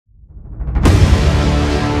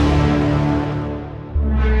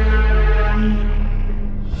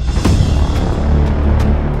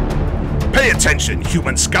Attention,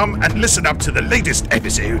 human scum, and listen up to the latest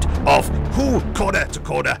episode of Who Corner to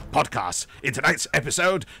Corner podcast. In tonight's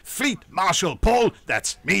episode, Fleet Marshal Paul,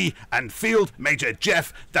 that's me, and Field Major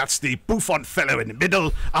Jeff, that's the bouffant fellow in the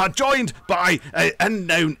middle, are joined by an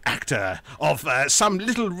unknown actor of some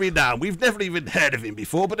little renown. We've never even heard of him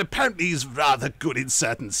before, but apparently he's rather good in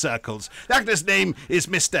certain circles. The actor's name is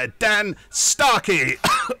Mr. Dan Starkey.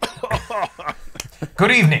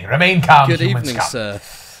 Good evening. Remain calm. Good human evening, scum. sir.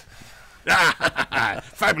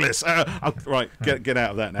 Fabulous. Right, get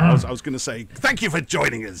out of that now. I was going to say thank you for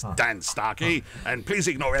joining us, Dan Starkey, and please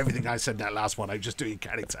ignore everything I said in that last one. I'm just doing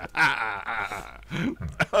character. How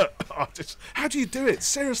do you do it?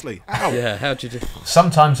 Seriously? Ow. Yeah, how do you do?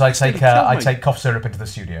 Sometimes I take cough syrup into the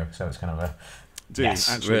studio, so it's kind of a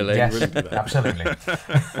Yes, really? yes, really do that. absolutely,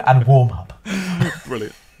 and warm up.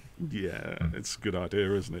 Brilliant. Yeah, it's a good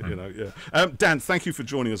idea, isn't it? You know, yeah. Dan, thank you for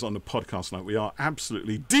joining us on the podcast tonight. We are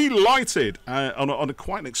absolutely delighted on a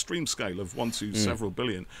quite an extreme scale of 1 to several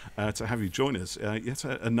billion to have you join us. Yet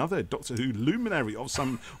another Doctor Who luminary of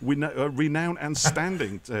some renown and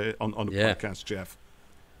standing on the podcast, Jeff.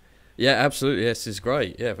 Yeah, absolutely. Yes, it's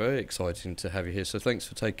great. Yeah, very exciting to have you here. So thanks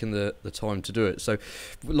for taking the time to do it. So,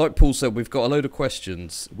 like Paul said, we've got a load of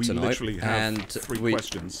questions tonight. We literally have three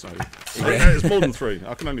questions. So it's more than three.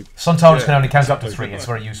 I can only. Sontarans can only count up to 3. It's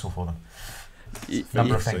very useful for them.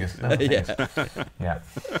 Number of fingers. Yeah.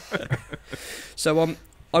 So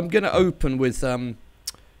I'm going to open with quite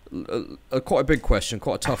a big question,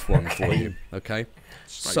 quite a tough one for you. Okay.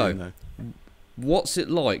 So, what's it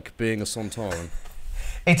like being a Sontaran?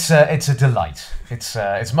 It's a delight. It's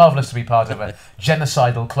marvellous to be part of a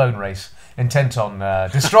genocidal clone race intent on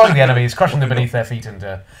destroying the enemies, crushing them beneath their feet,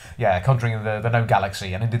 and conjuring the known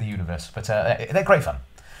galaxy and into the universe. But they're great fun.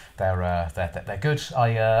 They're good.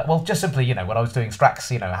 Well, just simply, when I was doing Strax,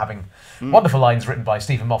 having wonderful lines written by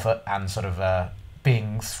Stephen Moffat and sort of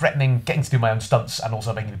being threatening, getting to do my own stunts, and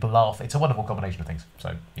also making people laugh. It's a wonderful combination of things.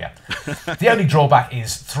 So yeah, the only drawback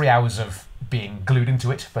is 3 hours of being glued into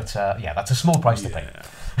it, but that's a small price to pay.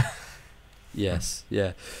 Yes,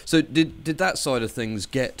 yeah. So did that side of things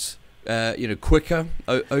get quicker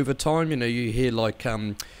over time? You hear like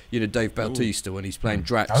Dave Bautista when he's playing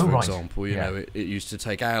Drax, for example. It used to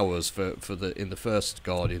take hours for in the first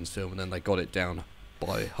Guardians film, and then they got it down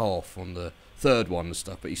by half on the third one and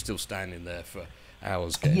stuff. But he's still standing there for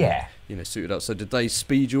hours getting suited up. So did they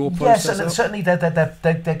speed your process up? Certainly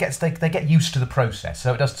they get used to the process,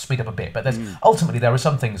 so it does speed up a bit. But ultimately there are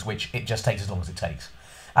some things which it just takes as long as it takes.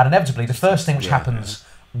 And inevitably, the first thing which happens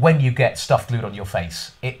when you get stuff glued on your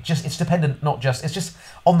face, it's dependent, it's just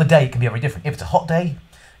on the day it can be very different. If it's a hot day,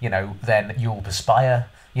 then you'll perspire.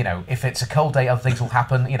 If it's a cold day, other things will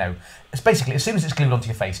happen. It's basically, as soon as it's glued onto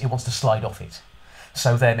your face, it wants to slide off it.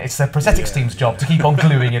 So then it's the prosthetics team's job to keep on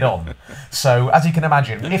gluing it on. So as you can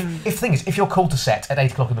imagine, if you're called to set at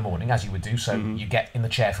 8 o'clock in the morning, as you would do, so you get in the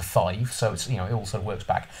chair for 5, so it's it all sort of works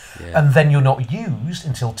back, and then you're not used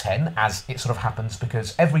until 10, as it sort of happens,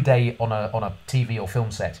 because every day on a TV or film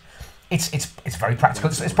set, it's very practical.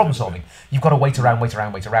 It's problem solving. You've got to wait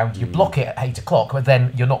around. You block it at 8 o'clock, but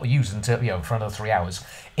then you're not used until for another 3 hours.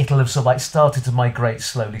 It'll have sort of like started to migrate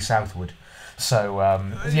slowly southward. So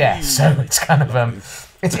so it's kind of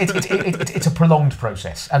it's a prolonged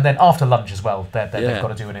process, and then after lunch as well, they've got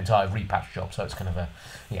to do an entire repatch job. So it's kind of a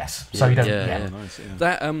So you don't. Nice,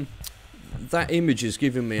 That image is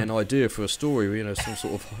giving me an idea for a story. Some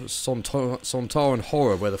sort of Sontaran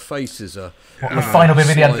horror where the faces are. The final bit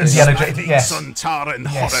of Indiana yes. Sontaran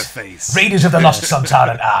horror face. Readers of the Lost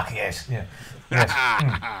Sontaran arc. Yes. Yeah. Yes.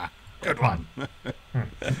 Good one.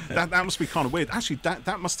 That must be kind of weird. Actually,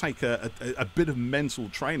 that must take a bit of mental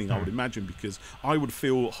training, I would imagine, because I would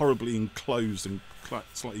feel horribly enclosed and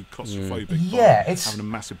slightly claustrophobic. It's having a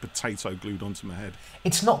massive potato glued onto my head.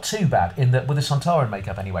 It's not too bad in that with the Sontaran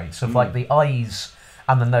makeup anyway. So like the eyes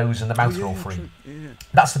and the nose and the mouth are all free.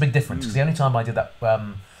 That's the big difference. Because the only time I did that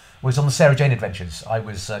was on the Sarah Jane Adventures. I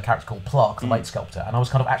was a character called Plark, the light sculptor, and I was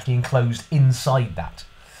kind of actually enclosed inside that.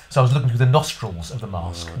 So I was looking through the nostrils of the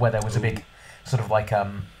mask, where there was a big, sort of like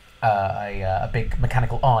a big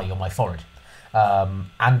mechanical eye on my forehead,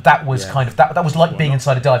 and that was kind of that was like being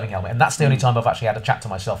inside a diving helmet. And that's the only time I've actually had a chat to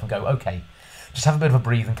myself and go, okay, just have a bit of a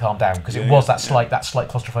breathe and calm down, because it was that slight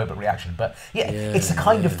claustrophobic reaction. But it's the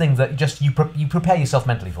kind of thing that just you prepare yourself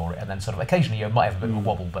mentally for it, and then sort of occasionally you might have a bit of a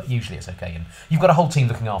wobble, but usually it's okay. And you've got a whole team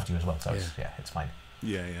looking after you as well, so it's fine.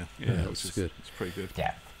 It's good. It's pretty good.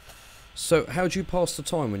 Yeah. So how do you pass the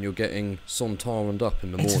time when you're getting Sontaraned up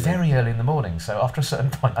in the morning? It's very early in the morning, so after a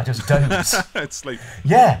certain point I just doze. Sleep.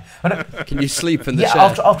 Yeah. Can you sleep in the chair?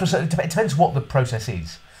 After a certain, it depends what the process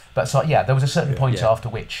is. But so there was a certain point after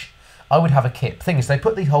which I would have a kit. Thing is, they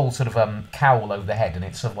put the whole sort of cowl over the head, and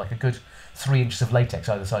it's sort of like a good 3 inches of latex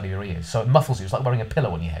either side of your ears, so it muffles you. It's like wearing a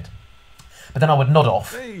pillow on your head. But then I would nod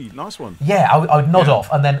off. Hey, nice one. Yeah, I would nod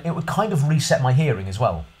off, and then it would kind of reset my hearing as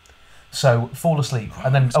well. So fall asleep,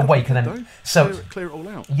 and then awake, and then clear it all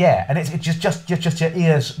out. Yeah, and it's just your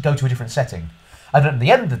ears go to a different setting, and at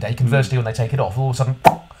the end of the day, conversely, when they take it off, all of a sudden,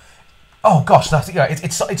 oh gosh, that's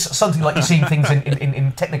it's something like you're seeing things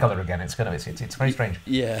in Technicolor again. It's very strange.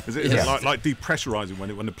 Yeah, is it like depressurising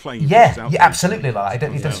when the plane? Yeah, absolutely like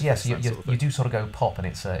that. It does. Yes, you do sort of go pop, and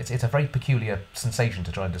it's a very peculiar sensation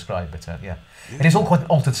to try and describe. But it is all quite an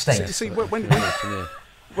altered state. See,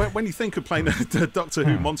 when you think of playing a Doctor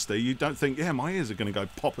Who monster, you don't think, my ears are going to go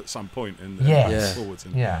pop at some point and forwards.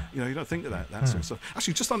 And, you don't think of that sort of stuff.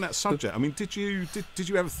 Actually, just on that subject, I mean, did you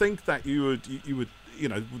ever think that you would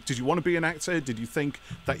did you want to be an actor? Did you think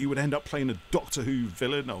that you would end up playing a Doctor Who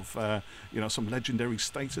villain of some legendary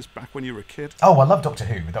status back when you were a kid? Oh, I love Doctor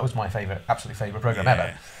Who. That was my absolutely favourite programme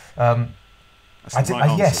ever. I did.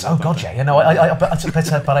 Yes. Oh God, yeah. But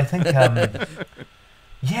I think.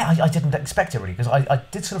 Yeah, I didn't expect it really, because I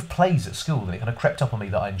did sort of plays at school, and it kind of crept up on me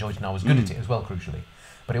that I enjoyed it, and I was good at it as well, crucially.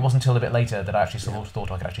 But it wasn't until a bit later that I actually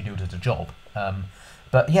thought I could actually do it as a job.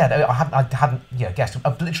 But yeah, I hadn't guessed.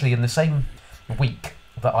 Literally in the same week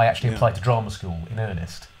that I actually applied to drama school in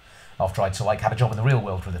earnest, after I'd had a job in the real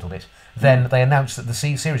world for a little bit, then they announced that the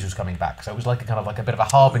series was coming back. So it was like a bit of a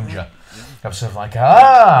harbinger. I was sort of like,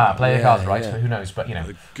 play your cards right. Who knows? But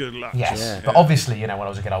good luck. Yes, yeah. But obviously, when I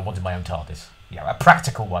was a kid, I wanted my own TARDIS. Yeah, a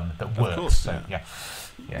practical one that works. Course, so,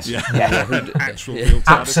 Yes. Yeah. Actual real TARDIS.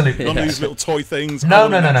 Absolutely. None of these little toy things. No.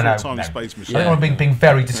 Space machine. I remember being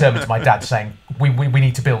very determined to my dad saying, we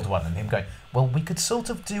need to build one, and him going, well, we could sort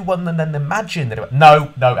of do one and then imagine that it went,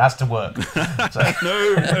 no, it has to work. So,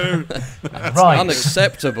 no. Right.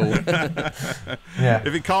 Unacceptable. Yeah.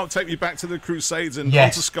 If it can't take me back to the Crusades and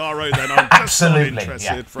Montescaro, then I'm just not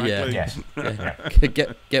interested, frankly. Yeah.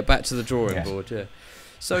 Get back to the drawing board,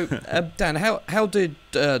 So, Dan, how did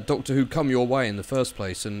Doctor Who come your way in the first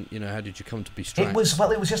place, and how did you come to be Strax?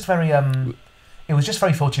 It was just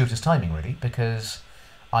very fortuitous timing, really, because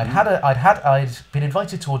I'd been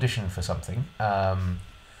invited to audition for something.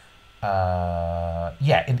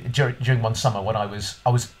 During one summer when I was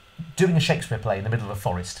doing a Shakespeare play in the middle of a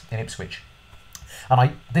forest in Ipswich,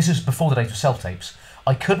 and this is before the days of self-tapes.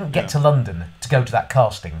 I couldn't get to London to go to that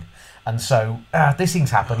casting. And so these things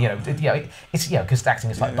happen, it's because acting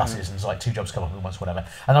is like buses, and it's like 2 jobs come up at once, whatever.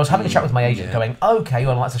 And I was having a chat with my agent, going, okay,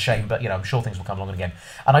 well that's a shame, but I'm sure things will come along again.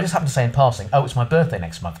 And I just happened to say in passing, oh, it's my birthday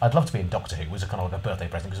next month. I'd love to be in Doctor Who. It was a kind of like a birthday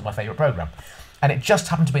present because it was my favourite programme. And it just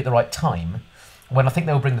happened to be at the right time when I think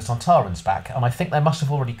they will bring the Sontarans back, and I think they must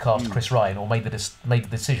have already cast Chris Ryan or made the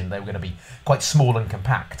decision they were going to be quite small and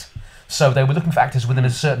compact. So they were looking for actors within a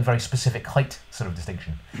certain very specific height sort of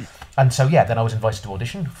distinction. And so, then I was invited to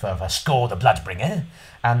audition for Score the Bloodbringer.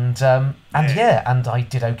 And I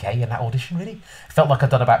did okay in that audition, really. Felt like I'd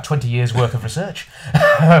done about 20 years' worth of research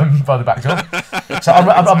by the back door. So I'm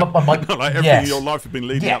like, everything in your life had been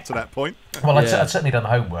leading up to that point. Well, I'd certainly done the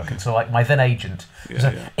homework. And so, my then agent was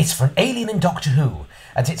it's for an alien in Doctor Who,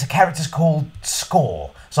 and its a character's called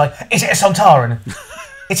Score. It's like, is it a Sontaran?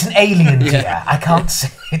 It's an alien, dear. I can't say.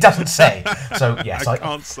 It doesn't say. So yes,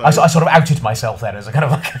 I sort of outed myself there as a kind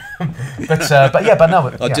of like. but no.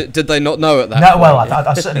 Did they not know at that? No, point? well,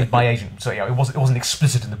 I certainly my agent. So it wasn't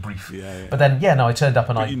explicit in the brief. But then I turned up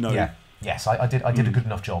and I did a good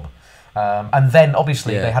enough job. And then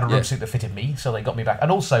obviously they had a robe suit that fitted me, so they got me back.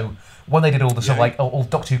 And also when they did all the sort of all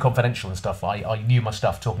Doctor Who Confidential and stuff, I knew my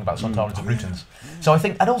stuff talking about Sontarans and Routines. So I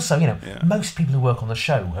think, and also most people who work on the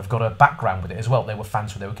show have got a background with it as well. They were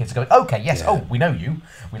fans when they were kids, going, okay, yes, we know you,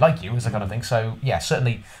 we like you, as that kind of thing. So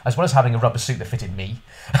certainly, as well as having a rubber suit that fitted me,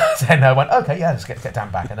 then I went, okay, let's get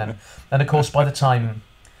Dan back. And then of course by the time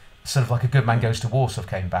sort of like A Good Man Goes to War sort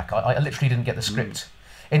of came back, I literally didn't get the script.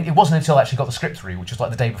 And it wasn't until I actually got the script through, which was like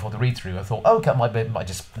the day before the read-through, I thought, okay, might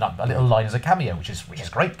just a little line as a cameo, which is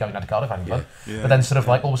great, going down to Cardiff having fun. But then sort of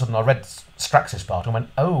like all of a sudden I read Strax's part and went,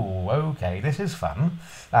 oh, okay, this is fun.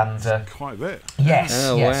 And quite a bit. Yes.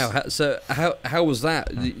 Oh yes. Wow! So how was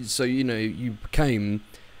that? So you became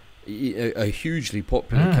a hugely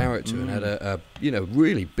popular character and had a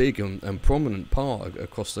really big and prominent part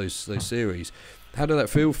across those series. How did that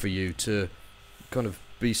feel for you to kind of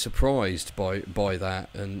be surprised by that,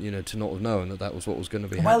 and to not have known that was what was going to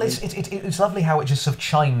be happening? Well, it's lovely how it just sort of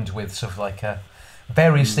chimed with sort of like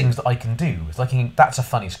various things that I can do. It's like that's a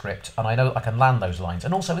funny script, and I know I can land those lines.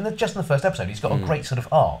 And also, just in the first episode, he's got a great sort of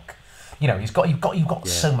arc. you know, you've got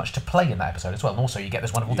so much to play in that episode as well, and also you get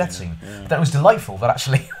this wonderful death scene. That was delightful. That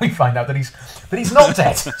actually we find out that he's not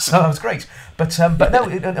dead, so that was great. But no,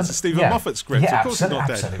 it's a Stephen Moffat script. Yeah, of course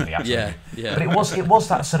absolutely. Yeah. But it was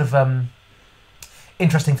that sort of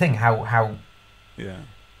interesting thing how. Yeah.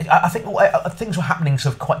 I think things were happening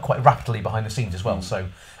sort of quite rapidly behind the scenes as well. So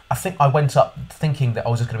I think I went up thinking that I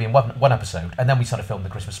was just going to be in one episode, and then we started filming the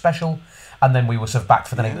Christmas special, and then we were sort of back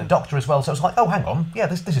for the 11th Doctor as well. So it was like, oh, hang on, yeah,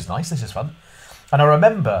 this is nice, this is fun. And I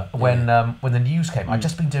remember when the news came, I'd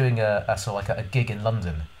just been doing a sort of like a gig in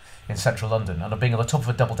London, in central London, and I'm being on the top of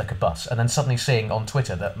a double-decker bus, and then suddenly seeing on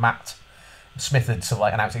Twitter that Matt Smith had sort of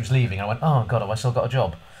like announced he was leaving, and I went, oh god, have I still got a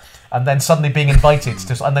job? And then suddenly being invited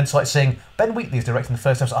to, and then like seeing Ben Wheatley is directing the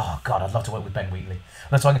first episode. Oh God, I'd love to work with Ben Wheatley.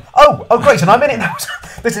 And then so I'm going, oh great, and I'm in it now.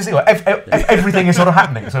 This is everything is sort of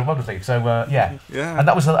happening so wonderfully. So yeah. And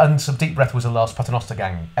that was and some Deep Breath was the last Paternoster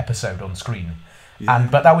Gang episode on screen.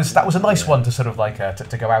 But that was a nice one to sort of like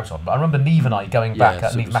to go out on. But I remember Neve and I going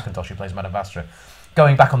back, Neve McIntosh, who plays Madame Vastra,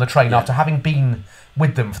 going back on the train after having been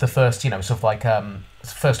with them for the first, sort of like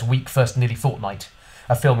first week, first nearly fortnight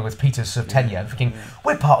of filming with Peter's sort of tenure, and thinking,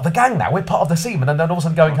 we're part of the gang now, we're part of the team, and then all of a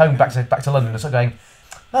sudden going home back to London and sort of going,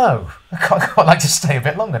 oh, I quite like to stay a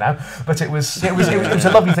bit longer now. But it was a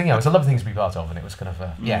lovely thing. It was a lovely thing to be part of, and it was kind of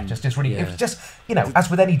just really. It was just as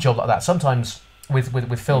with any job like that, sometimes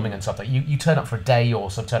with filming and stuff, like you turn up for a day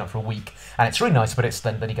or sort of turn up for a week, and it's really nice, but it's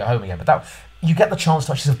then you go home again. But that you get the chance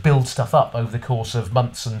to actually sort of build stuff up over the course of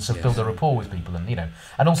months and sort of build a rapport with people,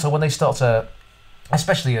 and also when they start to,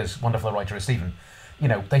 especially as wonderful a writer as Stephen.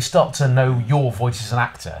 They start to know your voice as an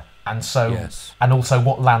actor, and so and also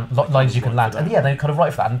what lines you can land, and they kind of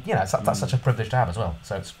write for that, and that's such a privilege to have as well.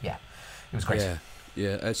 So it was great.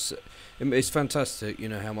 It's fantastic.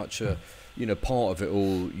 How much part of it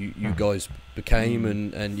all you guys became,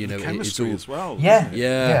 and the chemistry it's all as well.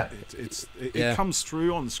 It comes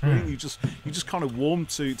through on the screen. You just kind of warm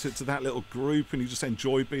to that little group, and you just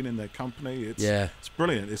enjoy being in their company. It's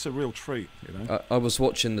brilliant. It's a real treat. I was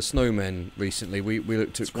watching The Snowmen recently. We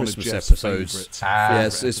looked at Christmas episodes.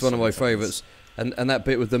 It's one of my favourites. And that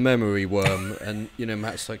bit with the memory worm, and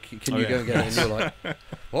Matt's like, "Can you go and get it?" And you're like,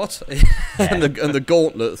 "What?" and the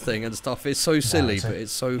gauntlet thing and stuff. It's so silly, but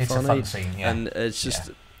it's so funny. It's a fun scene, and it's just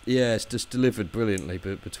it's just delivered brilliantly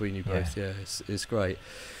between you both. It's great.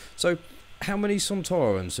 So, how many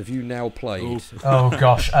Sontarans have you now played? Oh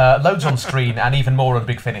gosh, loads on screen, and even more on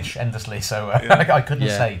Big Finish, endlessly. So I couldn't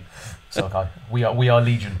say. So we are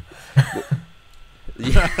legion.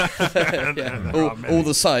 All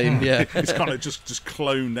the same, He's kind of just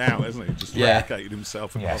cloned out, hasn't he? Just replicated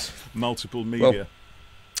himself across multiple media.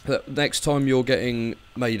 Well, next time you're getting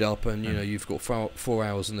made up and you've got 4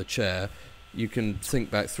 hours in the chair, you can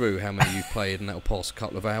think back through how many you've played, and that'll pass a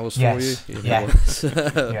couple of hours for you.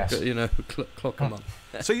 Clock them up.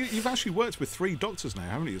 So you've actually worked with 3 doctors now,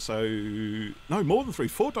 haven't you? So no, more than 3,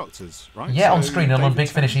 4 doctors, right? Yeah, so on screen and on Big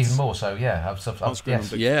Finish even more. So on screen,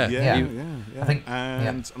 yes. I think,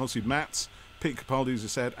 and obviously Matt, Pete Capaldi, as I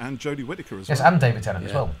said, and Jodie Whittaker as well. Yes, and David Tennant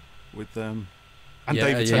as well. With and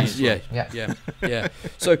David Tennant. Yeah.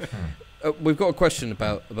 So. We've got a question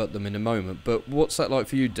about them in a moment, but what's that like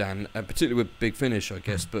for you, Dan? Particularly with Big Finish, I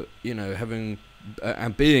guess. But having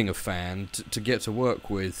and being a fan to get to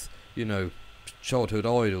work with, childhood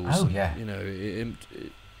idols. Oh yeah.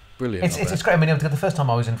 Brilliant. It's great. I mean, the first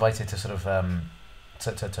time I was invited to sort of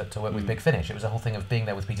to work with Big Finish, it was a whole thing of being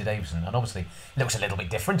there with Peter Davison, and obviously it looks a little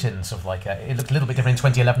bit different in sort of like it looked a little bit different in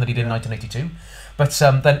 2011 than he did in 1982. But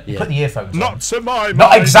then you put the earphones on. Not to my mind.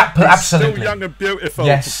 Not exactly, absolutely. Still young and beautiful.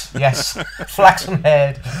 Yes. Flaxen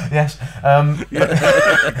haired. Yes.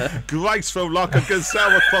 Graceful like a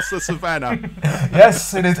gazelle across the savannah.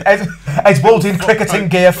 Yes, it is. Ed's walled in cricketing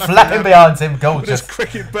gear, flapping behind him, gorgeous. With his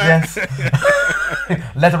cricket bat.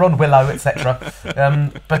 Yes. Leather on willow, etc.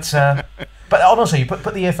 But honestly, you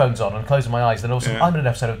put the earphones on and closing my eyes, then also I'm in an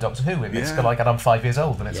episode of Doctor Who. It's like I'm 5 years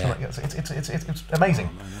old, and it's it's amazing.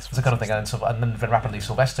 It's the kind of thing, and then very rapidly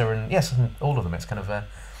Sylvester, and and all of them. It's kind of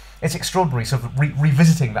it's extraordinary, sort of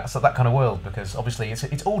revisiting that kind of world, because obviously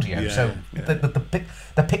it's audio, so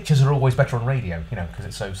the pictures are always better on radio, because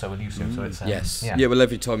it's so elusive. So it's well,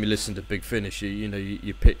 every time you listen to Big Finish,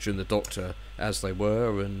 you're picturing the Doctor as they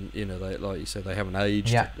were, and they, like you said, they haven't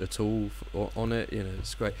aged at all on it.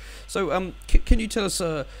 It's great. So can you tell us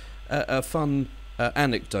a fun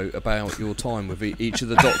anecdote about your time with each of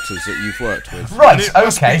the Doctors that you've worked with? Right,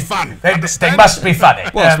 okay. They must be funny.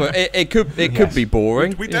 Well, it could be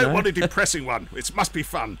boring. We don't want a depressing one. It must be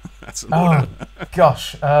fun. That's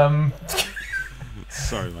gosh.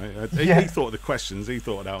 Sorry, mate. He thought of the questions. He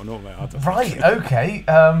thought out and all, mate. Right. Okay.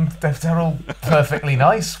 They're all perfectly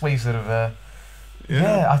nice. We sort of.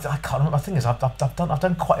 I can't remember. The thing is, I've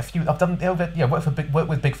done quite a few. I've done worked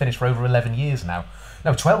with Big Finish for over 11 years now.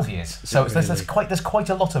 No, 12 years. So there's quite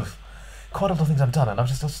a lot of things I've done, and I've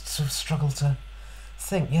just sort of struggled to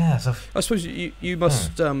think. Yeah. So I suppose you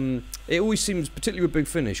must. It always seems, particularly with Big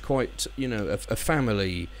Finish, quite a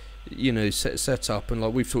family. Set up, and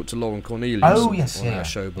like we've talked to Lauren Cornelius on our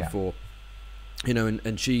show before,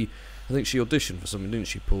 and she, I think she auditioned for something, didn't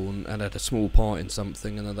she, Paul, and had a small part in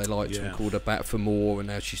something, and then they liked her and called her back for more, and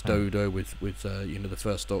now she's Dodo with the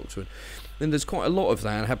First Doctor, and there's quite a lot of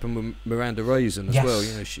that happened with Miranda Raisin as well.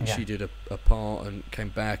 She did a part and came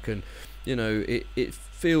back, and it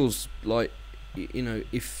feels like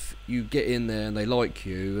if you get in there and they like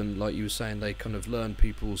you, and like you were saying, they kind of learn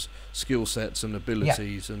people's skill sets and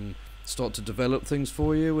abilities and start to develop things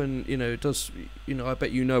for you, and it does. I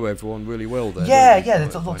bet everyone really well there.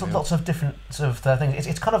 There's lots of different sort of things.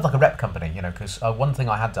 It's kind of like a rep company, because one thing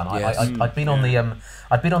I had done, I'd been on the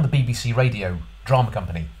BBC radio drama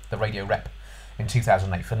company, the Radio Rep, in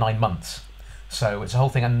 2008 for 9 months. So it's a whole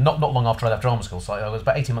thing, and not long after I left drama school. So I was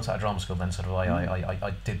about 18 months out of drama school. Then sort of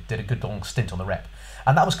I did a good long stint on the Rep,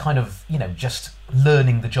 and that was kind of just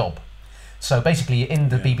learning the job. So basically, in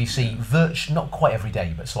the BBC, not quite every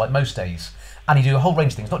day, but so like most days, and you do a whole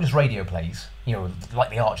range of things, not just radio plays, like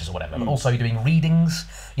The Archers or whatever, but also you're doing readings,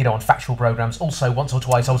 on factual programmes. Also, once or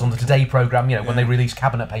twice, I was on the Today programme, when they released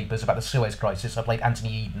cabinet papers about the Suez Crisis. I played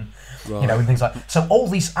Anthony Eden, and things like. So all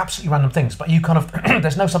these absolutely random things, but you kind of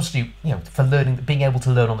there's no substitute, for learning, being able to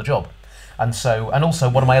learn on the job. And also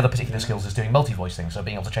one of my other particular skills is doing multi-voice things, so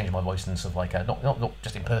being able to change my voice and sort of like not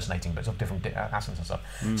just impersonating, but sort of different accents and stuff.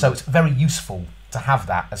 So it's very useful to have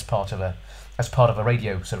that as part of a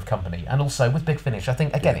radio sort of company. And also with Big Finish, I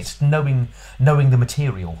think again it's knowing the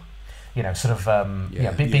material,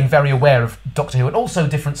 being very aware of Doctor Who, and also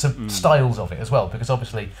different styles of it as well, because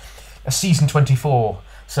obviously a season 24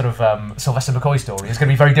 sort of Sylvester McCoy story is going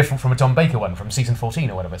to be very different from a Tom Baker one from season 14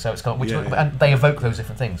 or whatever. So it's got and they evoke those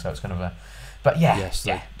different things. So it's kind of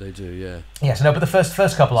they do, yeah. Yes, no, but the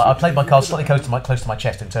first couple, I played my cards slightly close to my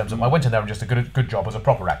chest in terms of I went in there and just a good job as a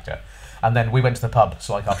proper actor. And then we went to the pub,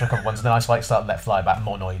 so like after a couple of ones, and then I started let fly about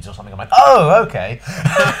monoids or something. I'm like, oh, okay.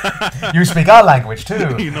 You speak our language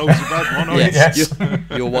too. He knows about monoids. Yes.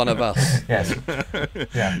 You're one of us. Yes.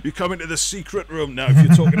 Yeah. You come into the secret room now if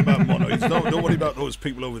you're talking about monoids. Don't worry about those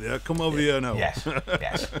people over there. Come over here now. Yes.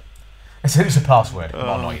 It's a password,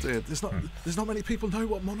 monoid. Dear. There's not many people know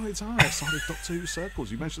what monoids are outside of Doctor Who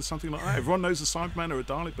circles. You mentioned something like that. Everyone knows a Cyberman or a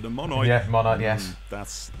Dalek, but a monoid. Yeah, monoid, yes.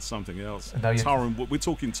 That's something else. No, we're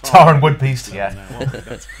talking Taran Woodbeast, yeah.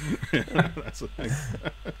 That's a thing.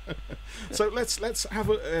 So let's have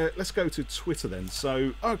let's go to Twitter then.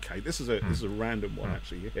 So this is a random one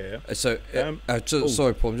actually here. So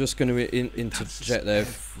sorry, Paul, I'm just going to interject there.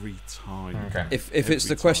 Every time. Okay. If it's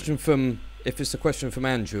the question from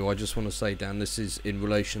Andrew, I just want to say, Dan, this is in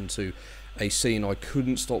relation to a scene I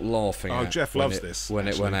couldn't stop laughing at. Jeff loves this when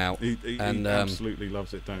it went out. He absolutely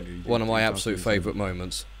loves it, don't you? One of my absolute favourite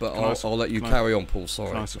moments. But I'll let you carry on, Paul. Sorry.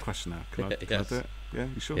 Can I ask a question now? Can I do it? Yeah,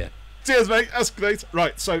 you sure? Yeah. Cheers, mate. That's great.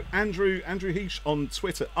 Right, so Andrew Heesh on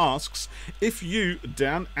Twitter asks if you,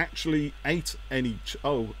 Dan, actually ate any.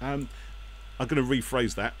 I'm going to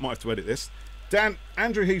rephrase that. Might have to edit this.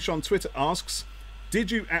 Andrew Heesh on Twitter asks, did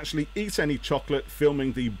you actually eat any chocolate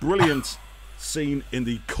filming the brilliant scene in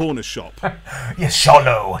the corner shop? Yes,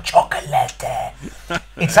 solo chocolate.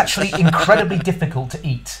 It's actually incredibly difficult to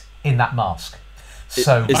eat in that mask.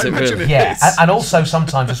 So is it really? Yeah, and also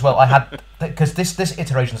sometimes as well, I had, because this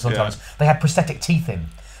iteration of Sontarans, they had prosthetic teeth in.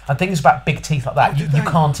 And things about big teeth like that, you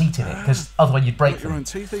can't eat in it because otherwise you'd break them. Your own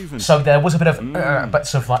teeth even. So there was a bit of, but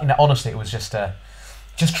sort of like, honestly, it was just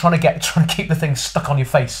trying to keep the thing stuck on your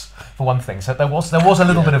face for one thing. So there was a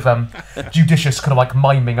little bit of judicious kind of like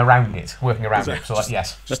miming around it, working around it. So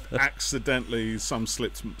yes, just accidentally some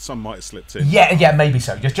might have slipped in. Yeah, maybe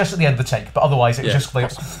so. Just at the end of the take, but otherwise it just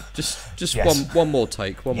yes. one more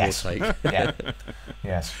take. Yeah.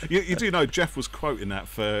 Yes. You do know Jeff was quoting that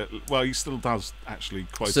for. Well, he still does actually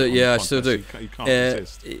quote. So it I still do. You can't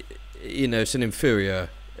resist. It's an inferior,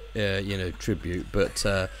 tribute, but.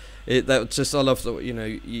 I love that.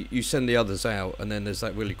 You send the others out, and then there's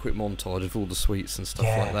that really quick montage of all the sweets and stuff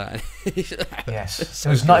like that. Yes, it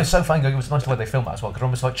was nice. So funny. It was nice the way they filmed that as well. Because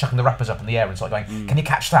almost like chucking the wrappers up in the air and sort of going, "Can you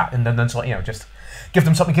catch that?" And then sort of, just give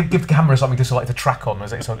them something, give the camera something to sort of like to track on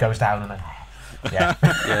as it sort of goes down, and then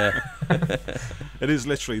It is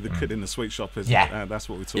literally the kid in the sweet shop, isn't it? That's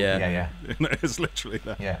what we're talking about. Yeah. It's literally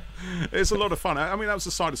that. Yeah. It's a lot of fun. I mean, that was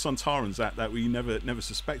the side of Sontarans that we never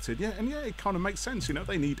suspected. Yeah, and it kind of makes sense.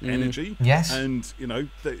 They need energy. Yes. And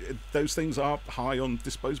those things are high on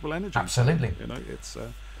disposable energy. Absolutely.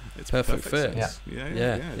 So, it's perfect fit.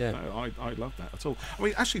 Yeah. No, I love that at all. I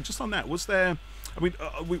mean, actually, just on that, was there? I mean,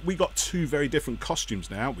 we got two very different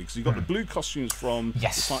costumes now, because you got the blue costumes from the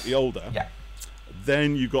slightly older. Yeah.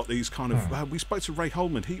 Then you got these kind of. We spoke to Ray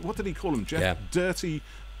Holman. What did he call them? Jeff? Yeah. Dirty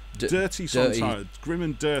Sontarans, grim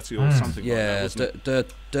and dirty, or something like that. Yeah,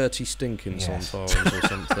 dirty stinking Sontarans or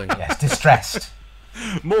something. Yes, distressed.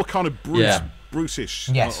 More kind of brutish,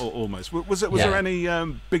 almost. Was there any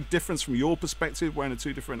big difference from your perspective wearing the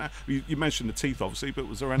two different? You mentioned the teeth, obviously, but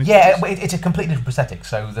was there any? Yeah, it's a completely different prosthetic.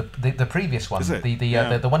 So the previous one,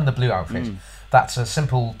 the one in the blue outfit, that's a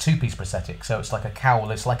simple two-piece prosthetic. So it's like a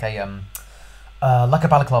cowl. It's like a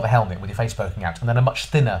balaclava helmet with your face poking out, and then a much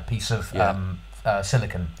thinner piece of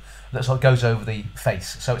silicone that sort of goes over the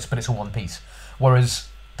face. So it's all one piece. Whereas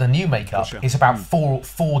the new makeup is about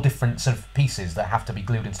four different sort of pieces that have to be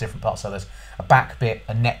glued into different parts. So there's a back bit,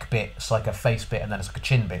 a neck bit, it's like a face bit, and then it's like a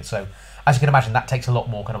chin bit. So as you can imagine, that takes a lot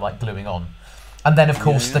more kind of like gluing on. And then of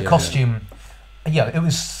course the costume, it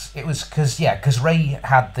was because Ray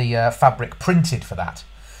had the fabric printed for that.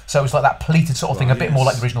 So it was like that pleated sort of thing, a bit more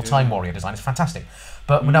like the original Time Warrior design. It's fantastic.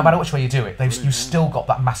 But no matter which way you do it, you still got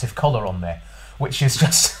that massive collar on there, which is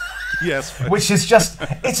just... it's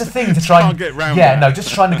a thing to try and get round that.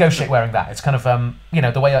 Just try and negotiate wearing that. It's kind of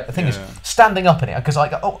the way the thing is standing up in it, because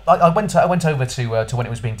I went over to when it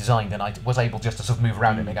was being designed, and I was able just to sort of move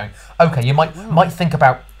around it and going, okay, you might think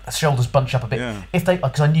about shoulders bunch up a bit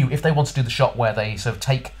because I knew if they want to do the shot where they sort of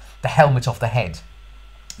take the helmet off the head.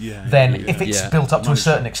 If it's built up to a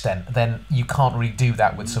certain extent, then you can't really do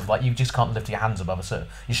that with sort of like, you just can't lift your hands above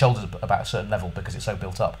your shoulders about a certain level because it's so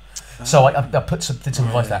built up. So I did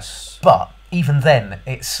something like that. But even then,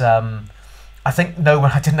 it's I think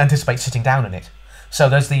I didn't anticipate sitting down in it. So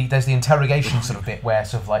there's the interrogation sort of bit where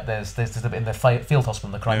sort of like there's the bit in the field hospital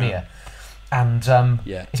in the Crimea. And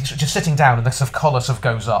it's just sitting down, and the sort of collar sort of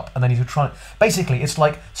goes up, and then you try. Basically, it's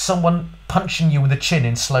like someone punching you in the chin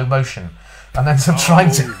in slow motion, and then sort of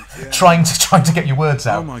trying to get your words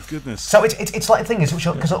out. Oh my goodness! So it's like the thing is,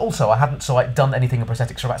 because also I hadn't done anything in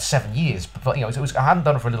prosthetics for about 7 years, but I hadn't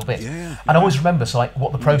done it for a little bit, and I always remember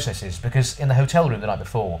what the process is, because in the hotel room the night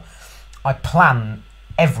before, I plan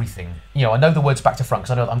everything. I know the words back to front,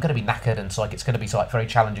 because I know that I'm going to be knackered, and so it's going to be very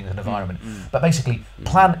challenging as an environment. But basically,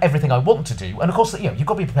 plan everything I want to do, and of course, you've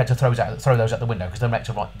got to be prepared to throw those out the window, because the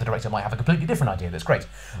director might have a completely different idea. That's great,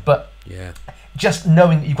 but just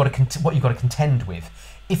knowing that what you've got to contend with.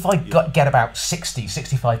 If I get about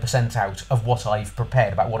 60-65% out of what I've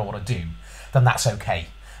prepared about what I want to do, then that's okay.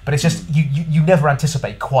 But it's just you never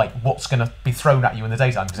anticipate quite what's going to be thrown at you in the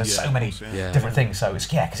daytime, because there's so many different things. So it's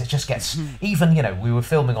because it just gets even. We were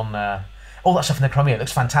filming on all that stuff in the Crimea. It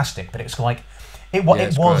looks fantastic, but it's like it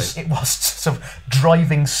was sort of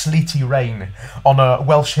driving sleety rain on a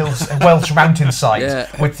Welsh mountainside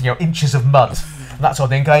with inches of mud and that sort of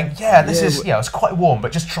thing. Going it's quite warm,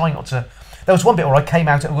 but just trying not to. There was one bit where I came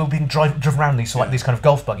out and we were being driven around these these kind of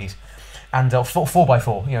golf buggies. And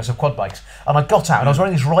 4x4, so quad bikes. And I got out and I was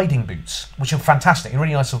wearing these riding boots, which are fantastic and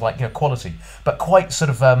really nice sort of quality, but quite sort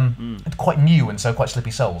of quite new, and so quite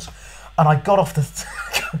slippy soles. And I got off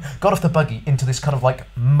the buggy into this kind of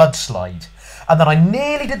mudslide, and then I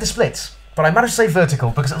nearly did the splits, but I managed to stay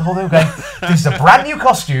vertical because although going, this is a brand new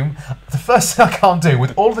costume, the first thing I can't do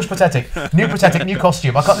with all of this new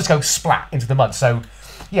costume, I can't just go splat into the mud. So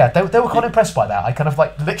they were quite impressed by that. I kind of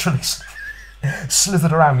literally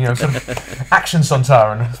slithered around, sort of action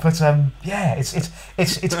Sontaran. But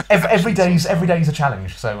it's every day's a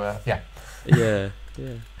challenge. So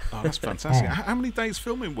Oh, that's fantastic. How many days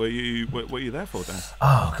filming were you there for, Dan?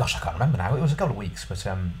 Oh gosh, I can't remember now. It was a couple of weeks, but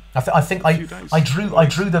I think I drew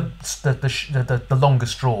the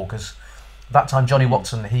longest straw, because that time Johnny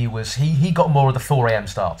Watson he got more of the 4 a.m.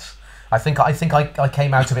 starts. I think I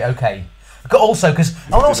came out of it okay. Also, because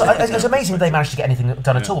it was amazing they managed to get anything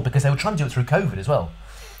done at all, because they were trying to do it through COVID as well.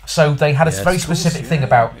 So they had a very specific thing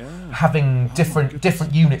about having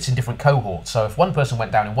different units in different cohorts. So if one person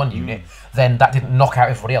went down in one unit, then that didn't knock out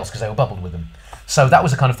everybody else because they were bubbled with them. So that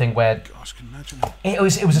was the kind of thing where can you imagine that? It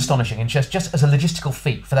was astonishing, and just as a logistical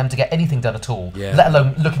feat for them to get anything done at all, let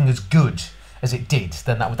alone looking as good as it did,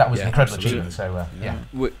 then that was an incredible achievement. So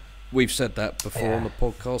We've said that before on the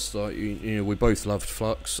podcast. We both loved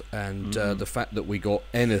Flux, and the fact that we got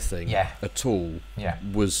anything at all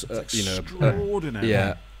was,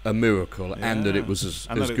 extraordinary. A miracle, and that it was as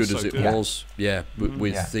good as it was.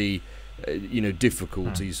 With the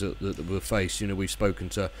difficulties that were faced. We've spoken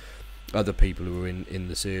to other people who were in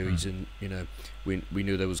the series, and we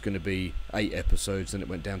knew there was going to be 8 episodes, then it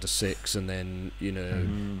went down to 6, and then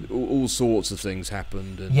all sorts of things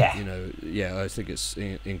happened, and I think it's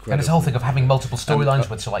incredible. And it's the whole thing of having multiple storylines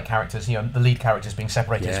with characters, the lead characters being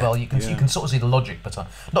separated as well. You can sort of see the logic, but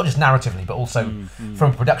not just narratively, but also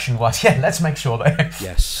from production wise. Yeah, let's make sure that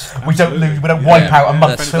we don't wipe out a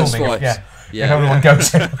month's filming. Right. Everyone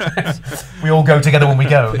goes. We all go together when we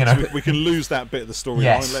go. We can lose that bit of the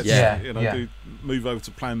storyline. Yes. Let's move over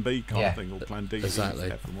to Plan B kind of thing, or Plan D.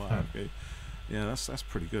 Exactly. Yeah, that's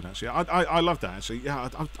pretty good actually. I love that actually. Yeah,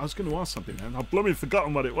 I was going to ask something, and I've blooming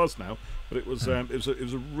forgotten what it was now. But it was it was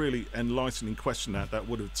a really enlightening question that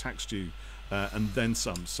would have taxed you. And then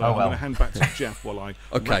some. So I'm going to hand back to Jeff while I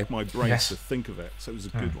rack my brains to think of it. So it was a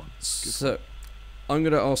good one. So I'm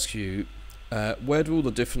going to ask you, where do all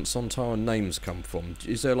the different Sontaran names come from?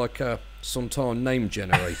 Is there like a Sontaran name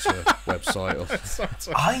generator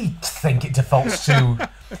website? I think it defaults to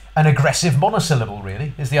an aggressive monosyllable,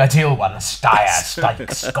 really, is the ideal one. Stire,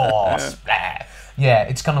 stike, score, spare. Yeah,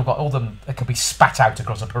 it's kind of got all them, it could be spat out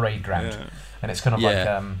across a parade ground. Yeah. And it's kind of like...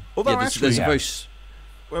 Although actually... there's a very...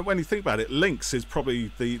 When you think about it, Lynx is probably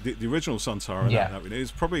the original Sontaran.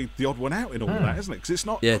 It's probably the odd one out in all of that, isn't it? Because it's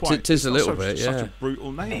not quite... it is a little bit, such a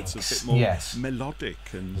brutal name. Lynx. It's a bit more melodic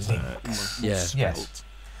and more spelt.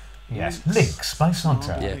 Yes, Lynx by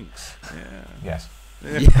Sontar. Lynx. Yes.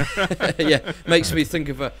 Yeah, makes me think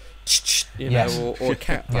of a... or a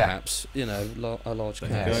cat, perhaps. A large cat.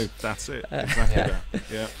 There you go. That's it. Exactly that.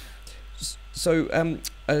 Yeah. So,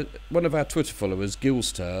 one of our Twitter followers,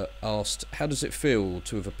 Gilster, asked, how does it feel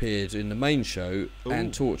to have appeared in the main show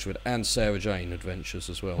and Torchwood and Sarah Jane Adventures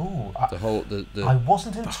as well? Ooh, I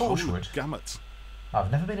wasn't in Torchwood. Gamut.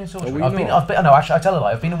 I've never been in Torchwood. Actually, I tell a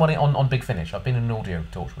lie. I've been in one on Big Finish. I've been in an audio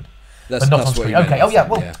Torchwood, but not on screen. Okay.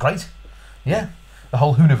 Well, great. Yeah. The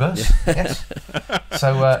whole Hooniverse. Yes.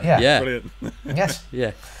 So, Brilliant. Yes.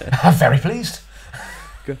 Yeah. I'm very pleased.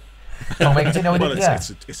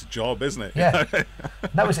 It's a job, isn't it? Yeah.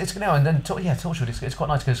 No, it's now and then. Torchwood. It's quite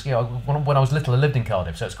nice because when I was little, I lived in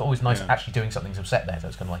Cardiff, so it's always nice actually doing something some set there. So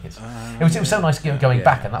it's kind of like it was so nice going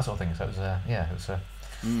back and that sort of thing. So it was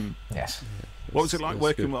yes. What was it like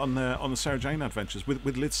working on the Sarah Jane Adventures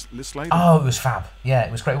with Liz Sladen? Oh, it was fab. Yeah,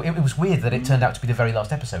 it was great. It was weird that it turned out to be the very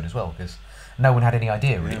last episode as well because no one had any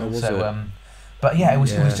idea really. But yeah, it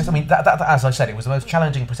was just. I mean, that as I said, it was the most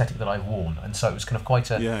challenging prosthetic that I've worn, and so it was kind of quite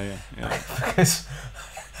a because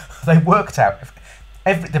they worked out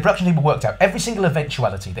the production team worked out every single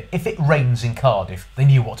eventuality that if it rains in Cardiff, they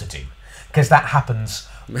knew what to do because that happens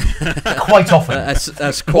quite often.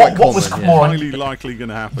 That's quite what was more highly likely going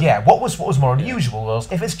to happen. Yeah, what was more unusual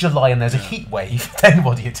was if it's July and there's a heat wave, then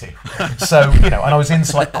what do you do? So and I was in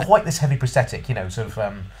quite this heavy prosthetic, sort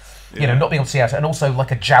of. Not being able to see out, and also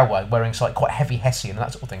like a Jawa wearing quite heavy Hessian and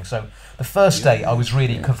that sort of thing. So the first day I was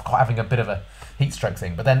really quite having a bit of a heat stroke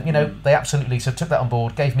thing, but then they absolutely took that on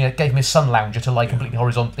board, gave me a sun lounger to lie completely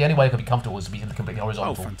horizontal. The only way I could be comfortable was to be completely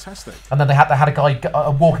horizontal. Oh, fantastic! And then they had a guy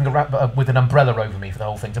walking around with an umbrella over me for the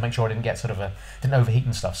whole thing to make sure I didn't get didn't overheat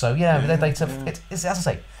and stuff. So it's as I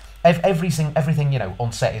say. Everything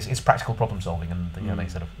on set is practical problem solving, and they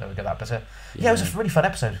would get that. But it was a really fun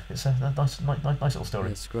episode. It's a nice little story.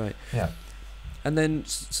 That's great. Yeah. And then,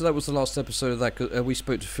 so that was the last episode of that. We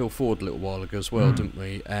spoke to Phil Ford a little while ago as well, didn't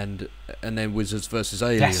we? And then Wizards vs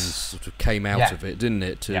Aliens sort of came out of it, didn't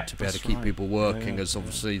it? To be able to keep people working, as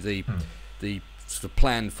obviously the sort of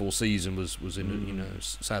planned for season was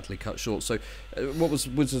sadly cut short. So, what was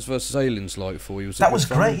Wizards vs Aliens like for you? That was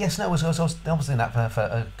great. Yes, no, I was in that for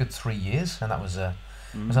a good 3 years, and that was a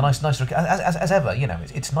nice as ever.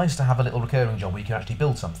 It's nice to have a little recurring job where you can actually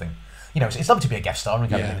build something. It's lovely to be a guest star and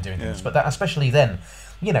going in and doing things, but that especially then,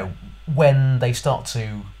 when they start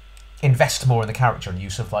to invest more in the character and you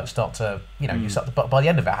sort of start to but by the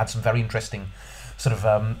end of it, I had some very interesting sort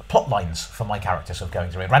of plot lines for my character sort of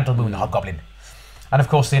going through it. Randall Moon, the Hobgoblin. And of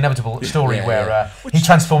course, the inevitable story where he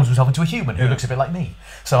transforms himself into a human who looks a bit like me,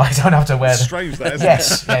 so I don't have to wear. Strange, that isn't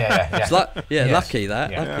yes, it? Yes. Lucky that.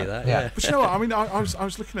 Yeah. But you know what? I mean, I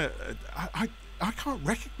was looking at. I can't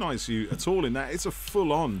recognise you at all in that. It's a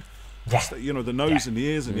full-on. The nose and the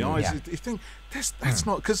ears and the eyes. You think that's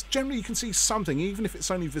not because generally you can see something, even if it's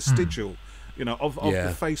only vestigial, of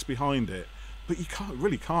the face behind it. But you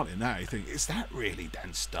really can't in that. You think, is that really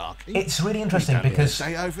Dan Starkey? It's really interesting because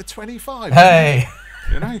say over 25. Hey,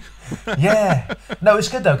 Yeah. No, it's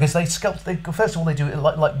good though because they sculpt. First of all, they do it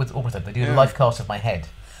like with Orbital. They do the life cast of my head,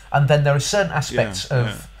 and then there are certain aspects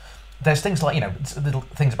of. There's things like little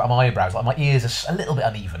things about my eyebrows, like my ears are a little bit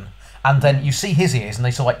uneven, And then you see his ears, and they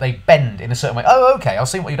sort of like they bend in a certain way. Oh, okay, I'll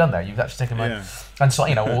see what you've done there. You've actually taken my and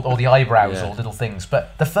so all the eyebrows or little things.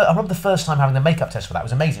 But I remember the first time having the makeup test for that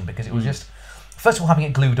was amazing because it was just first of all having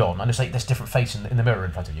it glued on. I know there's different face in the mirror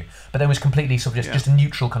in front of you, but there was completely sort of just a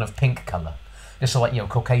neutral kind of pink colour, just sort of like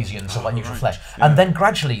Caucasian sort of like neutral flesh. And then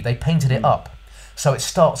gradually they painted it up, so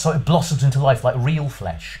it blossoms into life like real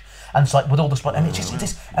flesh. And it's like with all the spot, and it's just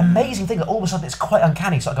this amazing thing that all of a sudden it's quite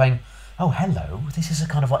uncanny. It's like going, oh hello, this is a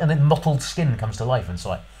kind of like, and then mottled skin comes to life, and it's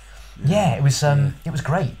like, it was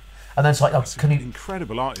great. And then it's like, can you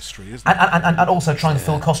incredible artistry, isn't it? And also trying to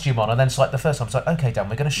fill costume on, and then it's like the first time it's like, okay, Dan,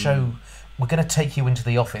 we're going to take you into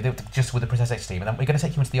the office just with the prosthetics team, and then we're going to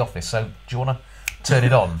take you into the office. So do you want to turn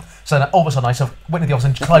it on? So then all of a sudden I sort of went into the office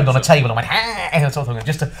and climbed on a table and went, and sort of thing,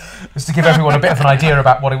 just to give everyone a bit of an idea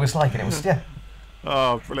about what it was like, and it was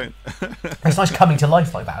Oh, brilliant! It's nice coming to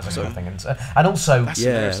life like that as a sort of thing, and also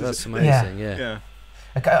that's amazing. Yeah.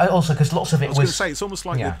 Also, because lots of it was going to say it's almost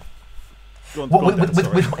like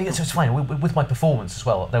it's fine with my performance as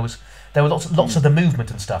well. There were lots of the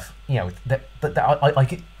movement and stuff. That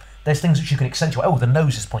I there's things which you can accentuate. Oh, the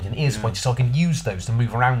nose is pointing, the ears pointing, so I can use those to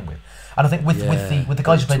move around with. And I think with the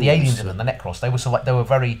guys who played the aliens in them, the Necros, they were sort of like they were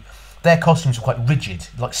very. Their costumes were quite rigid,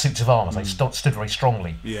 like suits of armour. They stood very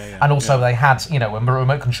strongly, and also they had a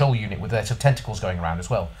remote control unit with their sort of tentacles going around as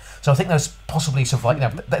well. So I think there's possibly sort of like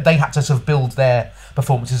they had to sort of build their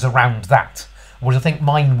performances around that. Whereas I think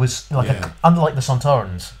mine was like unlike the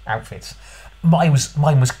Sontarans outfits. Mine was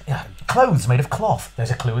clothes made of cloth.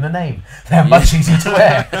 There's a clue in the name. They're much easier to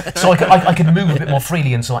wear, so I could move a bit more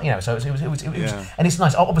freely and so So it was and it's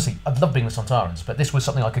nice. Obviously, I love being the Sontarans, but this was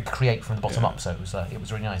something I could create from the bottom up. So it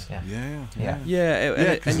was really nice. And you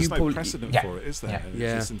no precedent for it, is there?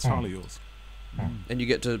 It's entirely yours. And you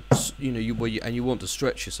get to you want to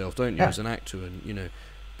stretch yourself, don't you, as an actor, and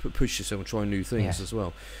push yourself and try new things as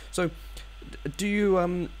well. So, do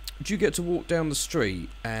you get to walk down the street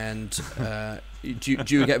and do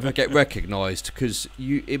you get recognised? Because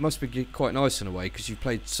it must be quite nice in a way because you've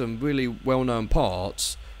played some really well-known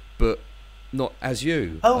parts, but not as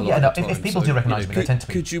you. Oh yeah, no. If people do recognise me, they tend to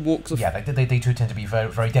be. Could you walk? They do tend to be very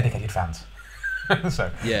very dedicated fans.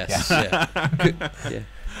 So yes, I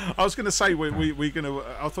was going to say we're going to.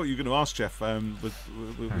 I thought you were going to ask Jeff.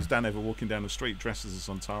 Was Dan ever walking down the street dressed as a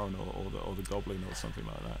Sontaran or the Goblin or something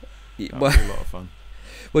like that? That would be a lot of fun.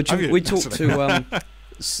 Well, we talked to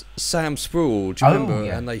Sam Sproul, do you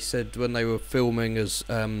remember? And they said when they were filming as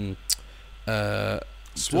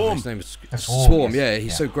Swarm. His name is Swarm.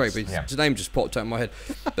 He's so great, but his name just popped out in my head.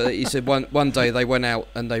 But he said one day they went out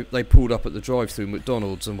and they pulled up at the drive-through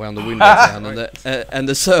McDonald's and wound the window down, and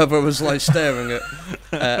the server was like staring at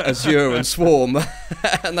Azure and Swarm,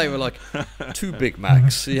 and they were like 2 Big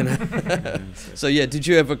Macs, So did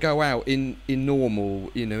you ever go out in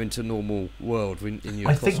normal, into normal world in your?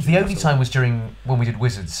 I think the only time was during when we did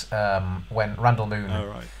Wizards, when Randall Moon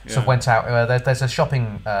sort of went out. There's a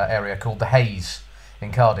shopping area called the Haze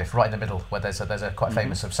in Cardiff, right in the middle, where there's a quite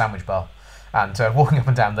famous sort of sandwich bar, and walking up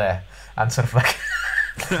and down there, and sort of like,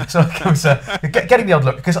 so I was getting the odd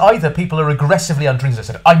look because either people are aggressively undrinking, they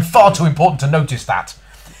said I'm far too important to notice that,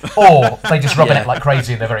 or they just rubbing it like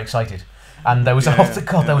crazy and they're very excited. And there was a whole lot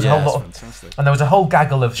of, and there was a whole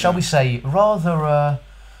gaggle of, shall we say, rather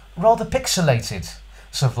pixelated.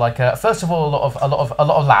 Sort of like first of all, a lot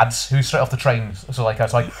of lads who straight off the train, so like I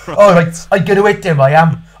was like, all right, I'm gonna hit him.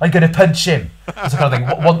 I'm gonna punch him. That's the kind of thing.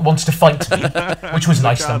 Wants to fight me, which was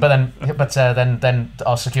nice. But then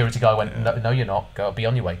our security guy went, no, you're not. Go be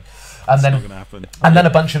on your way. And then a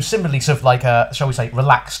bunch of similarly sort of like shall we say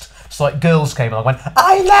relaxed. So like girls came and I went,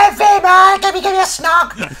 I love him. Give me a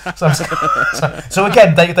snog. So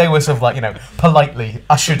again, they were sort of like politely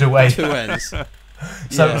ushered away. Two ends.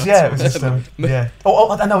 So it was just and there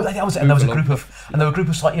was a group of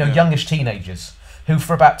like youngish teenagers who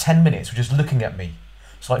for about 10 minutes were just looking at me,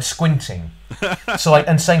 so like squinting,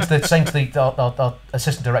 and saying to the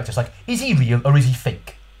assistant director, like, is he real or is he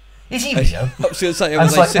fake? Is he real? I was going to say, they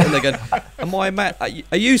sitting there going, am I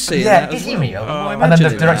are you seeing that? Is he real? And then the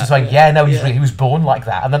director's saying, yeah, no, he's real. He was born like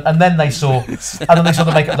that. And then they saw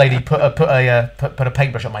the makeup lady put a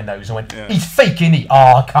paintbrush on my nose and went, he's fake, isn't he?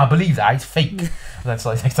 Oh, I can't believe that. He's fake. And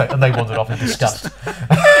then and they wandered off in disgust.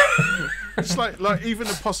 It's like even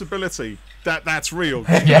the possibility that's real.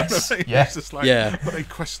 Yes. It's just like, but they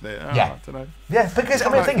question it. I don't know. Yeah, because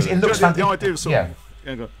the thing is, it looks fantastic. The idea of sort of,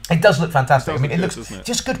 it does look fantastic. It looks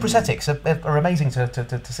just good prosthetics are amazing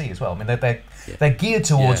to see as well. I mean, they're geared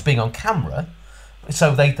towards being on camera,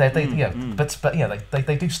 so they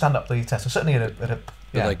do stand up the test. So certainly at a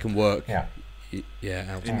they can work.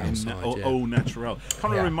 au naturel.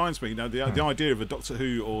 Kind of reminds me, you know, the idea of a Doctor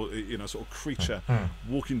Who or, you know, sort of creature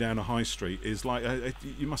walking down a high street is like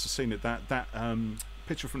you must have seen it, that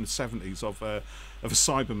picture from the 70s of a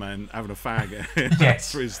Cyberman having a fag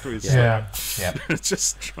through his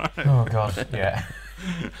just trying. Oh god, yeah.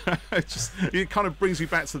 It kind of brings you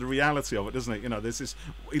back to the reality of it, doesn't it? You know, there's this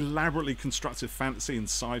elaborately constructed fantasy and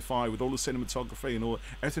sci-fi with all the cinematography and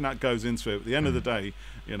everything that goes into it. At the end of the day,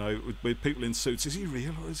 you know, with people in suits, is he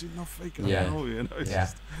real or is he not fake? You know,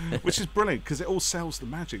 just, which is brilliant because it all sells the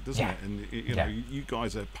magic, doesn't it? And you know, you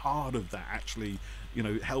guys are part of that, actually. You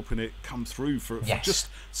know, helping it come through for just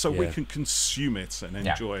so we can consume it and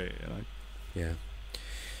enjoy it. You know. Yeah.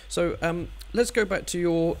 So let's go back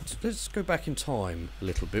to let's go back in time a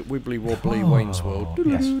little bit. Wibbly wobbly, Wayne's World.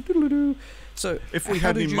 So if we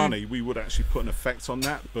had any money, we would actually put an effect on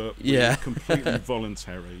that, but we're completely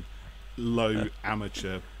voluntary, low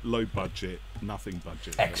amateur, low budget, nothing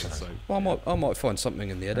budget. Excellent. So, well, I might find something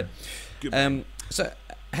in the edit. So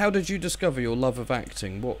how did you discover your love of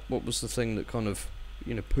acting? What was the thing that kind of,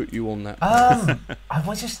 you know, put you on that path? I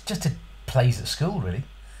was just did plays at school, really.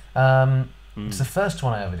 It's the first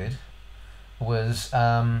one I ever did was so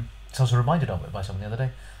I was reminded of it by someone the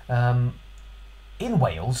other day. In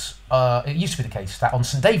Wales, it used to be the case that on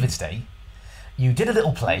St David's Day you did a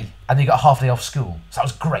little play and you got a half day off school, so that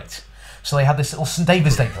was great. So they had this little St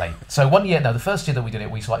David's Day play. So one year, the first year that we did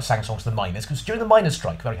it, we like sang songs to the miners, because during the miners'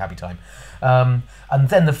 strike, very happy time. And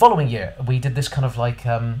then the following year we did this kind of like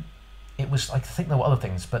it was, I think there were other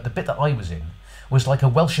things, but the bit that I was in was like a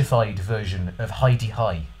Welshified version of Heidi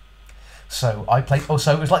High. So I played.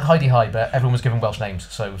 So it was like Heidi High, but everyone was given Welsh names.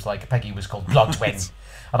 So it was like Peggy was called Blodwen,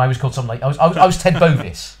 and I was called something like I was Ted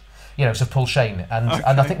Bovis, you know, so Paul Shane, and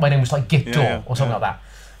I think my name was like Gittor or something like that.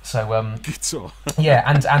 So Gittor.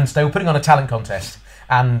 and they were putting on a talent contest,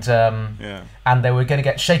 and they were going to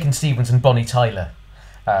get Shakin' Stevens and Bonnie Tyler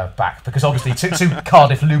back, because obviously two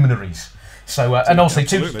Cardiff luminaries. So and also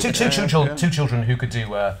two children who could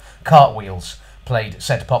do cartwheels played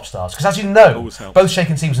said pop stars, because as you know, both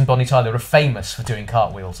Shakin' Stevens and Bonnie Tyler are famous for doing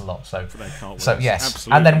cartwheels a lot. So yes,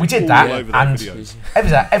 absolutely. And then we did that, and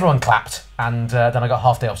everyone clapped, and then I got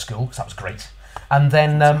half day off school, because that was great. And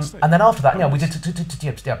then after that, we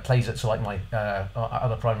did plays at like my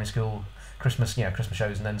other primary school Christmas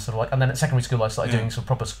shows, and then sort of like, and then at secondary school I started doing some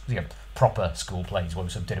proper school plays where we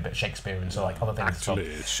sort of did a bit of Shakespeare and so like other things.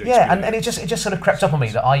 And it just sort of crept up on me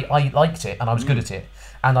that I liked it and I was good at it,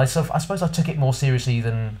 and I suppose I took it more seriously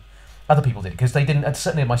than other people did, because they didn't.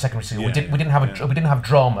 Certainly in my secondary school, we didn't have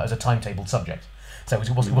drama as a timetabled subject, so it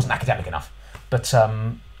wasn't academic enough. But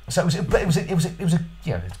so it was a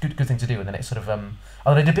good thing to do, and then it sort of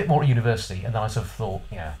I did a bit more at university, and then I sort of thought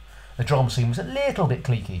the drama scene was a little bit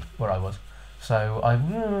cliquey where I was. So I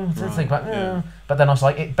didn't think about but then I was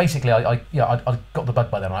like, I got the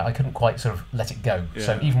bug by then. I couldn't quite sort of let it go.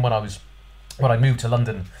 So even when I moved to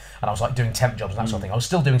London and I was like doing temp jobs and that sort of thing, I was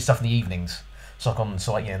still doing stuff in the evenings, so little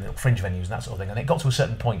fringe venues and that sort of thing. And it got to a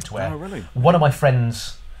certain point where one of my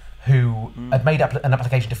friends who had made an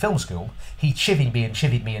application to film school, he chivied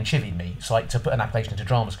me, so like to put an application into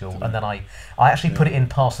drama school, and then I actually put it in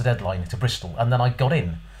past the deadline to Bristol, and then I got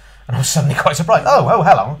in. And I was suddenly quite surprised. Oh,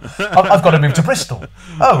 hello! I've got to move to Bristol.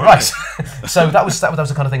 Oh, right. So that was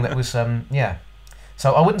the kind of thing that was,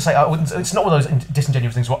 So I wouldn't say it's not one of those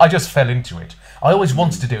disingenuous things where I just fell into it. I always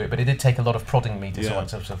wanted to do it, but it did take a lot of prodding me to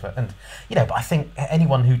sort of and but I think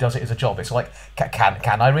anyone who does it as a job, it's like,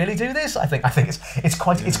 can I really do this? I think it's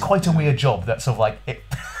quite a weird job that sort of like it.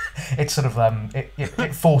 It's sort of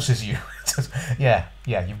it forces you to,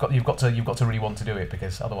 you've got to really want to do it,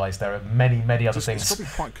 because otherwise there are many other things. It's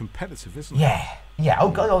probably quite competitive, isn't it?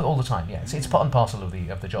 All the time. It's part and parcel of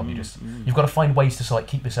the job. You've got to find ways to sort of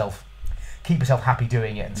keep yourself happy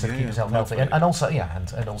doing it, and sort of keep yourself healthy, and also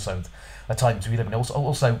and also at times we live in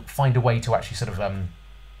also find a way to actually sort of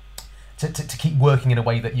to keep working in a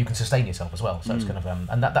way that you can sustain yourself as well. So it's kind of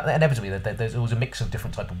and that inevitably there's always a mix of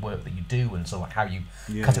different type of work that you do, and so like how you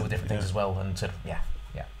cut it with different things as well, and sort of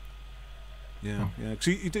because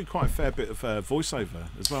you do quite a fair bit of voiceover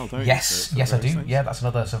as well, don't you? Yes, I do. Things. Yeah, that's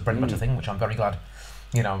another sort of bread and butter thing, which I'm very glad.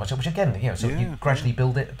 Which again, you gradually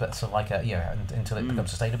build it, but sort of like until it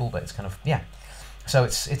becomes sustainable. But it's kind of So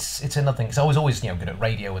it's another thing. Because I was always good at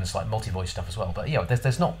radio and like multi-voice stuff as well. But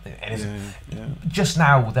there's not. Just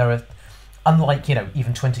now there are, unlike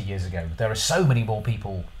even 20 years ago, there are so many more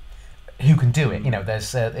people who can do it.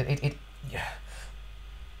 There's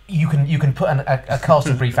you can put a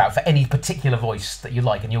casting brief out for any particular voice that you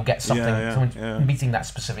like, and you'll get someone meeting that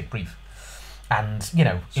specific brief. And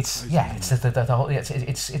it's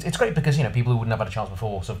it's great because people who wouldn't have had a chance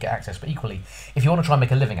before sort of get access. But equally, if you want to try and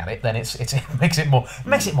make a living at it, then it makes it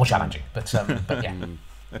more challenging. But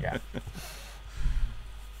yeah.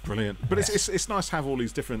 Brilliant. But it's nice to have all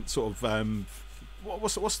these different sort of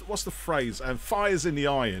what's the phrase? Fires in the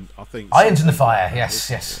iron, I think. Irons in the fire.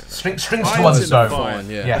 Yes. Strings to one's bow.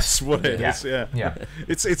 Yeah. Yes. That's what it is. Yeah. Yeah.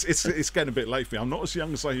 It's getting a bit late for me. I'm not as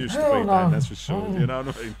young as I used to be. No. That's for sure. You know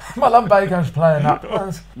what I mean? My lumbago's playing up.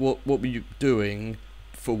 What were you doing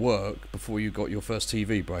for work before you got your first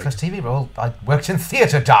TV break? First TV role, I worked in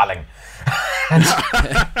theatre, darling. And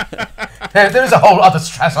there is a whole other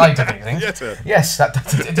side to things. Yes,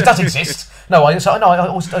 it does exist. No, I also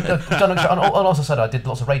said I did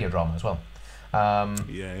lots of radio drama as well.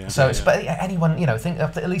 But anyone, think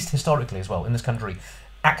at least historically as well in this country,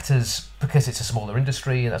 actors, because it's a smaller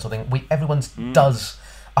industry and that sort of thing, everyone does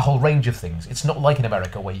a whole range of things. It's not like in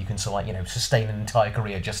America where you can sustain an entire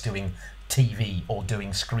career just doing TV or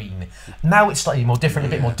doing screen. Now it's slightly more different,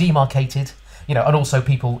 a bit more demarcated. And also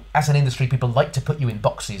people, as an industry, people like to put you in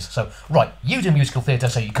boxes. So, right, you do musical theatre,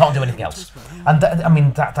 so you can't do anything else. And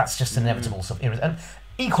that's just inevitable stuff. And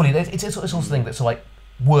equally, it's also a thing that's like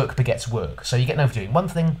work begets work. So you get known for doing one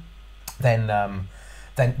thing, then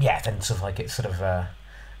sort of like it's sort of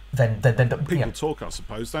then people talk, I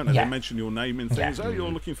suppose, don't they? Yeah. They mention your name in things. Yeah. Oh, you're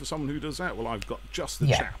looking for someone who does that. Well, I've got just the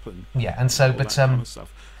chap and and so that kind of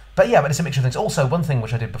stuff. But it's a mixture of things. Also, one thing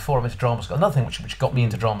which I did before I went to drama school, another thing which got me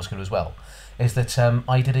into drama school as well, is that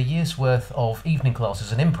I did a year's worth of evening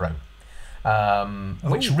classes in impro,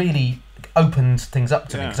 which really opened things up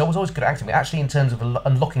to me, because I was always good at acting, but actually in terms of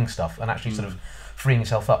unlocking stuff and actually sort of freeing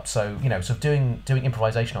yourself up. So sort of doing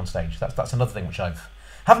improvisation on stage. That's another thing which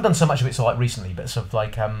haven't done so much of it recently, but sort of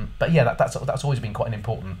like that's always been quite an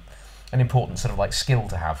important sort of like skill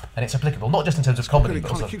to have, and it's applicable not just in terms of comedy,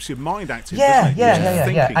 but also keeps your mind active. And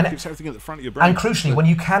it keeps everything at the front of your brain. And crucially, when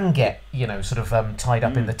you can get sort of tied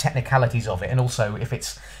up in the technicalities of it, and also if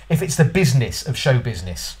it's the business of show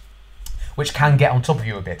business, which can get on top of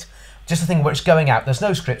you a bit, just the thing where it's going out, there's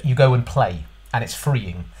no script, you go and play, and it's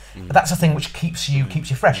freeing. But that's a thing which keeps you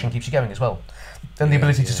fresh and keeps you going as well, and the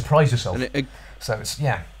ability to surprise yourself. So it's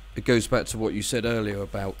It goes back to what you said earlier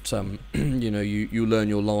about you learn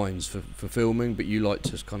your lines for filming, but you like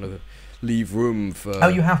to kind of leave room for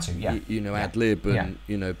you have to ad lib and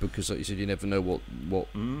because like you said, you never know what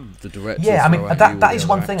the director that is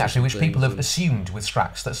one thing actually which people have assumed with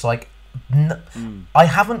Strax, that's like I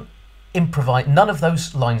haven't improvised. None of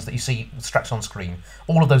those lines that you see with Strax on screen,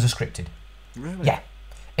 all of those are scripted. Really? Yeah.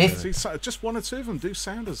 See, just one or two of them do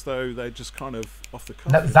sound as though they're just kind of off the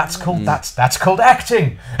cuff. No, that's called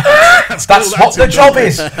acting. That's what the job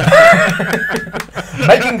is.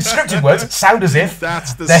 Making scripted words sound as if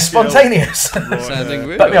they're spontaneous. Right, sounding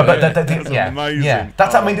really. But amazing.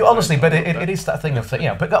 That's honestly, but it is that thing of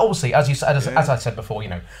But obviously, as I said before,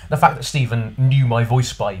 the fact that Stephen knew my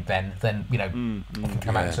voice by then it can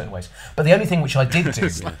come out in certain ways. But the only thing which I did do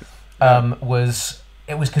was.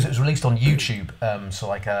 It was because it was released on YouTube,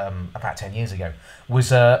 about 10 years ago, was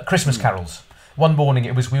Christmas Carols. One morning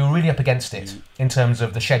we were really up against it in terms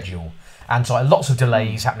of the schedule, and so lots of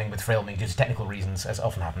delays happening with filming due to technical reasons, as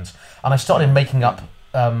often happens. And I started making up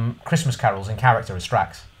Christmas Carols in character as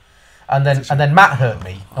Strax. And then Matt heard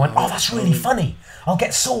me and went, "Oh, that's really funny. I'll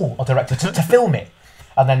get Saul, our director, to film it."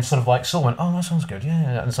 And then sort of like Saul went, "Oh, that sounds good,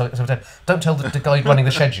 yeah." And so I said, "Don't tell the guy running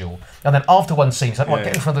the schedule." And then after one scene, he said, "Right,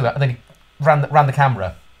 get in front of that." And then he ran the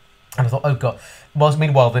camera, and I thought, oh god. Well,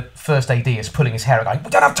 meanwhile, the first AD is pulling his hair and going, "We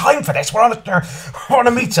don't have time for this. We're on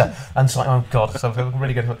a meter." And so, oh god, so I feel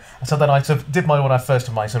really good. So then I sort of did my first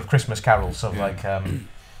of my sort of Christmas carols, sort of like,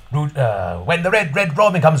 when the red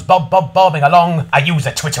robin comes bobbing along, I use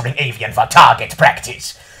a twittering avian for target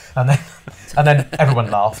practice. And then everyone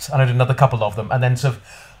laughed, and I did another couple of them, and then sort of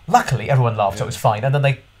luckily everyone laughed, so it was fine. And then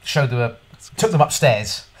they took them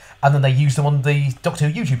upstairs. And then they used them on the Doctor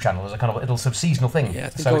Who YouTube channel as a kind of little sort of seasonal thing. Yeah,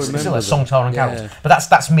 so it's still a Sontaran carols. But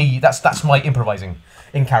that's me. That's my improvising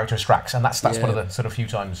in character as Strax, and that's one of the sort of few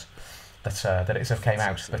times that it sort of came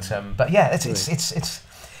out. But yeah, it's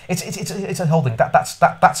a whole thing.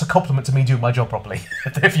 That's a compliment to me doing my job properly.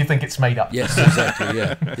 If you think it's made up. Yes, exactly.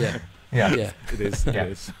 Yeah. Yeah, it is.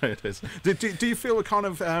 It is. Do you feel a kind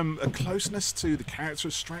of a closeness to the character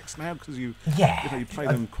of Strax now because you play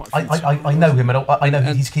them quite a few times? I know him, and I know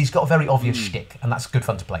he's got a very obvious shtick, and that's good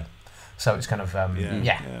fun to play. So it's kind of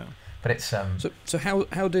But it's So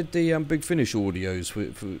how did the Big Finish audios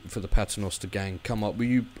for the Paternoster gang come up? Were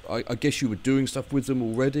you? I guess you were doing stuff with them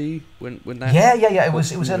already when that. Yeah. It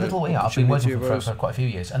was a little. I've been working for quite a few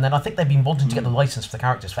years, and then I think they've been wanting to get the license for the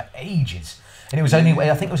characters for ages. And it was only,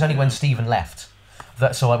 I think it was only when Stephen left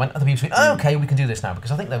that, so I went to the BBC, okay, we can do this now,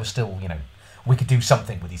 because I think there was still, you know, we could do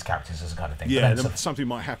something with these characters as a kind of thing. Yeah, then something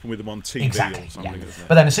might happen with them on TV exactly, or something. Yeah.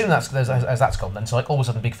 But then as soon as that's gone, then so like all of a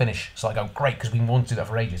sudden Big Finish, so I go, great, because we wanted to do that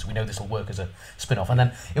for ages, we know this will work as a spin-off. And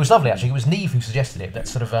then it was lovely, actually, it was Neve who suggested it, that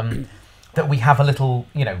sort of, that we have a little,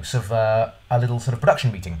 you know, sort of, a little sort of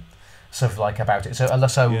production meeting, sort of like about it.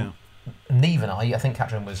 So Neve and I think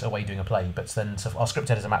Catherine was away doing a play, but then sort of our script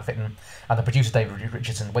editor Matt Fitton and the producer David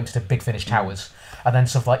Richardson went to Big Finish Towers, and then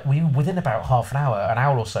sort of like we within about an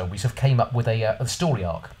hour or so, we sort of came up with a story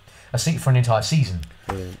arc, a seat for an entire season,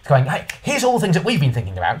 going, hey, here's all the things that we've been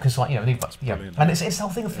thinking about, because like, you know, and it's the whole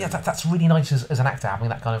thing of that's really nice as an actor having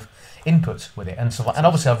that kind of input with it, and so and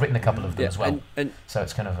obviously I've written a couple of them as well, and so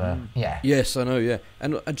it's kind of yes, I know,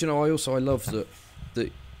 and you know, I love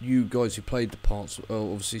that you guys who played the parts are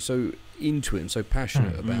obviously so into it and so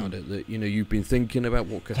passionate about it that, you know, you've been thinking about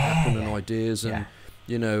what could happen and ideas and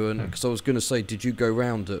you know, and because I was going to say, did you go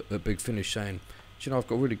round at Big Finish saying, you know, I've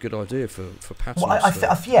got a really good idea for patterns? Well, I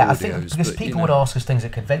think because people would ask us things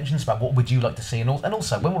at conventions about what would you like to see, and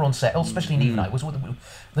also when we're on set, especially Neve and I, was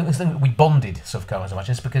the thing that we bonded sort of so much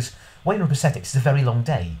is because when you're in prosthetics, it's a very long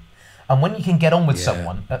day. And when you can get on with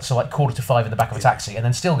someone at so like 4:45 in the back of a taxi, and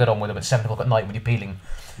then still get on with them at 7 o'clock at night when you're peeling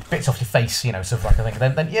bits off your face, you know, sort of like I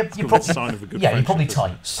think, then you're probably you're probably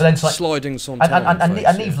tight. But then it's like sliding Sontaran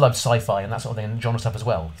and Neve loves sci-fi and that sort of thing and genre stuff as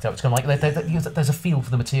well. So it's kind of like there's a feel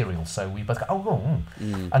for the material. So we both go,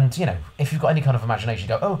 and you know, if you've got any kind of imagination,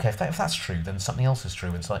 you go, okay, if that's true, then something else is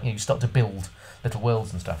true. It's like, you know, you start to build little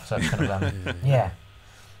worlds and stuff. So it's kind of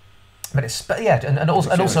But and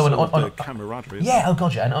also on camaraderie. Yeah, oh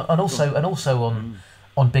god, yeah, and also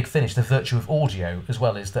on Big Finish, the virtue of audio as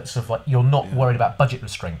well is that sort of like you're not worried about budget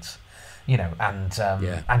restraints, you know,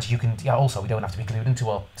 and you can also we don't have to be glued into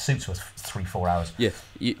our suits for 3-4 hours. Yeah,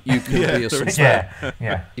 you can be a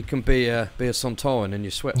Sontaran. You can be a Sontaran in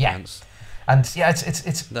your sweatpants. Yeah. And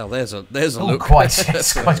it's now there's a look.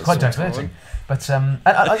 It's quite diverting. But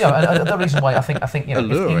the reason why I think you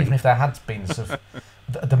know even if there had been sort of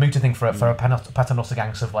the mooted thing for a Paternoster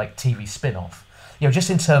Gang sort of like TV spin-off, you know, just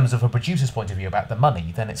in terms of a producer's point of view about the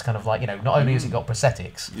money, then it's kind of like, you know, not only has it got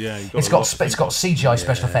prosthetics, it's got CGI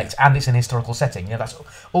special effects, and it's an historical setting. You know, that's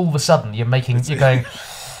all of a sudden you're going.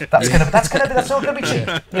 That's not gonna be cheap.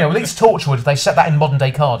 You know, at least Torchwood, they set that in modern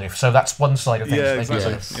day Cardiff, so that's one side of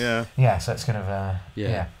things. Yeah, so it's kind of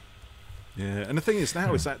Yeah, and the thing is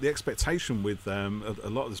now is that the expectation with a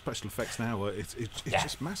lot of the special effects now, it's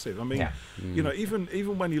just massive. I mean, you know,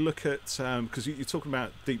 even when you look at because you're talking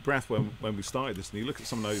about Deep Breath when we started this, and you look at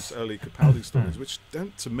some of those early Capaldi stories, which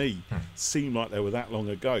don't to me seem like they were that long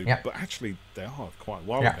ago, but actually they are quite a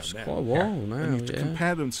while ago now. Quite a while now. And you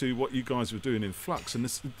compare them to what you guys were doing in Flux, and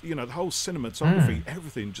this, you know, the whole cinematography,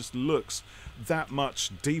 everything just looks that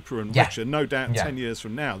much deeper and richer. No doubt 10 years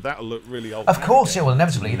from now that'll look really old. Of course, well,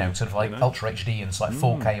 inevitably, you know, sort of like Ultra HD and it's like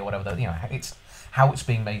 4K or whatever. You know, it's how it's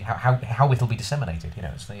being made, how it'll be disseminated. You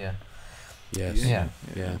know, it's the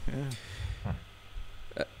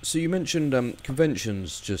so you mentioned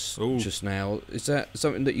conventions just now. Is that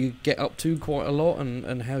something that you get up to quite a lot,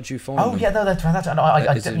 and how do you find them? Oh yeah, no, that's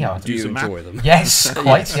do you enjoy them? Yes,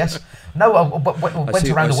 quite. Yes. No, went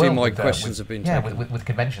around the world. My questions have been with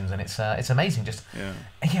conventions, and it's amazing. Just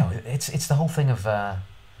you know, it's the whole thing of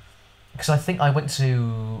because I think I went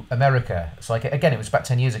to America. So like again, it was about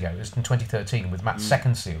 10 years ago. It was in 2013 with Matt's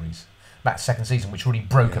second season, which really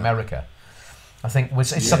broke America. I think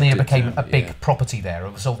it's something that became a big property there.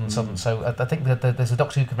 It was all of a sudden. So I think that there's a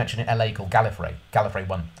Doctor Who convention in LA called Gallifrey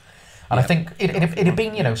 1, and I think it had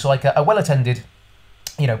been, you know, so like a well attended,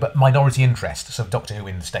 you know, but minority interest, so Doctor Who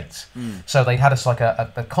in the States. So they'd had us like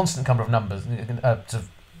a constant number of numbers,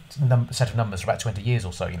 set of numbers for about 20 years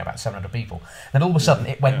or so, you know, about 700 people. Then all of a sudden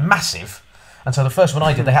it went massive, and so the first one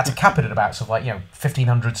I did, they had to cap it at about sort of like, you know,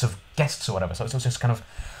 1,500 of guests or whatever. So it's just kind of.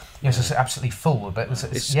 Yeah, it's just absolutely full, but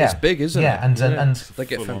it's big, isn't it? Yeah, and they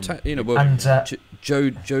get fantastic. You know, well, and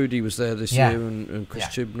Jodie was there this year, and Chris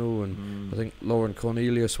Chibnall, and I think Lauren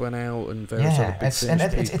Cornelius went out, and various other big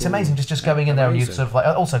things. It's amazing just going in there, and you sort of like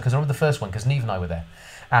also because I remember the first one because Neve and I were there,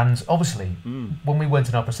 and obviously when we weren't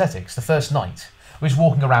in our prosthetics, the first night. We was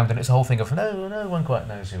walking around and it's a whole thing of no one quite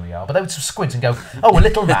knows who we are, but they would squint and go, oh, a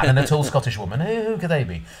little man and a tall Scottish woman, who could they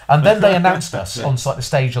be? And then they announced us on like the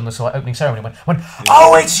stage on the opening ceremony and went,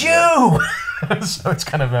 oh, it's you! So it's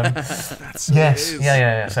kind of yes,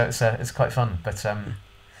 yeah. So it's quite fun, but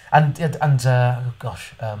and in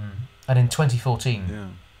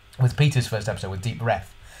 2014 with Peter's first episode with Deep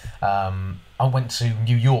Breath. I went to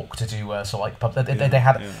New York to do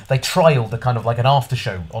they trialled the kind of like an after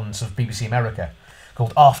show on sort of BBC America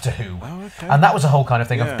called After Who, and that was a whole kind of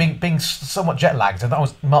thing of being somewhat jet lagged, and that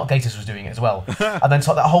was Mark Gatiss was doing it as well. And then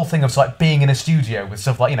that whole thing of being in a studio with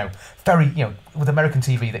stuff like very with American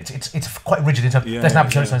TV, that it's quite rigid in terms. There's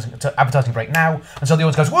an advertising break now, and so the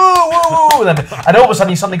audience goes woo woo woo, and all of a sudden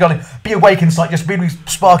you suddenly got to be awake and just really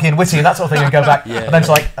sparky and witty and that sort of thing, and go back, and then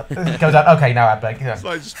it goes down. Okay, now ad break. It's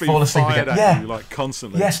like just fall asleep again. You,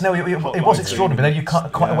 constantly. Yes, no, it was extraordinary. But then you're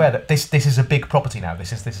quite aware that this is a big property now.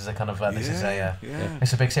 This is a kind of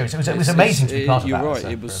it's a big series. It was amazing to be part of that. You're right. So,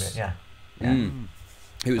 it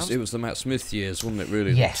was. It was the Matt Smith years, wasn't it?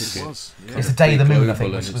 Really. Yes. It's the Day of the Moon. I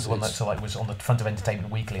think was one that was on the front of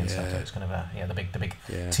Entertainment Weekly and stuff. So it's kind of the big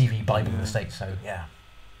TV Bible in the States. So yeah.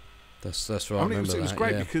 That's right. I remember it was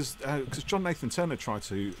great because John Nathan Turner tried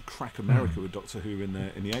to crack America with Doctor Who in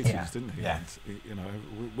the 80s, didn't he? Yeah. And,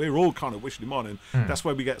 we're all kind of wishing him on, and that's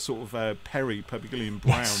where we get sort of Perry Gillian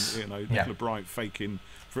Brown, Nicola Bright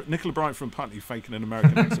Nicola Bright from PUNY faking an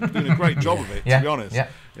American accent, doing a great job of it, to be honest.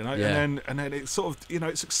 And then it sort of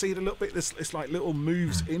it succeeded a little bit. It's like little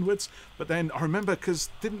moves inwards, but then I remember because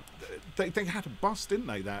they had a bus, didn't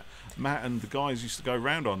they? That Matt and the guys used to go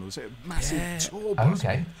around on. Was it a massive tour bus?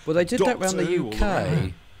 Okay. Well, they did that around the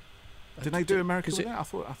UK. Did they do America with that? I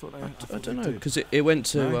thought they. I don't know because it went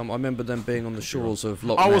to. I remember them being on the shores of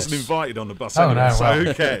Loch Ness. I wasn't invited on the bus, so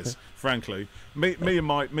who cares? Frankly, me and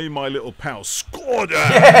my little pal scored.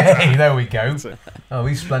 Yay! There we go. Oh,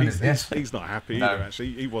 he's splendid. Yes, he's not happy either.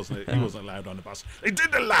 Actually, he wasn't allowed on the bus. They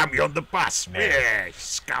didn't allow me on the bus. Yeah,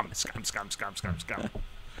 scum.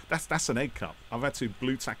 That's an egg cup. I've had to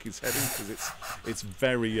blue tack his head in because it's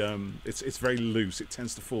very loose. It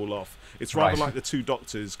tends to fall off. It's rather like the Two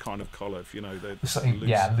Doctors kind of collar, if you know the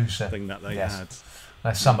looser thing that they had.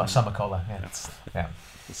 Summer collar. Yeah.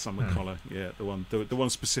 The summer collar, the one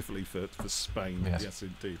specifically for Spain. Yes,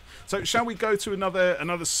 indeed. So, shall we go to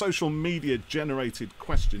another social media generated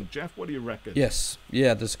question, Jeff? What do you reckon? Yes,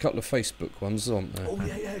 there's a couple of Facebook ones, aren't there? Oh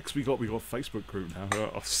because we got Facebook group now.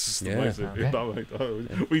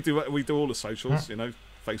 We do all the socials,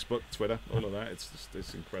 Facebook, Twitter, all of that.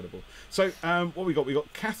 It's incredible. So, what we got? We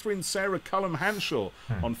got Catherine Sarah Cullum Hanshaw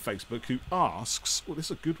on Facebook, who asks, this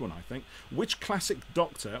is a good one, I think. Which classic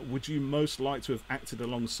Doctor would you most like to have acted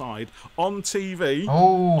alongside on TV?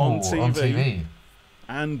 On TV.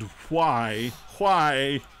 And why?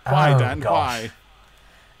 Why, Dan? Gosh. Why?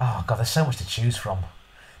 Oh, God, there's so much to choose from.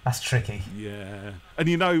 That's tricky. Yeah.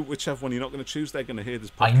 And whichever one you're not going to choose, they're going to hear this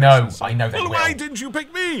podcast. I know they will. Why didn't you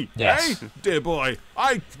pick me? Yes. Hey, dear boy,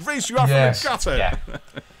 I raised you up from the gutter. Yeah.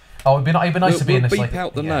 Oh, it'd be nice to be in this. Beep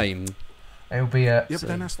out the name. It would be but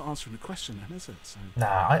then that's not answering the question, then, is it? So.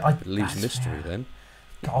 Nah, it leaves mystery then.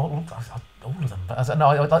 All of them, but it'd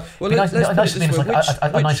be nice to be in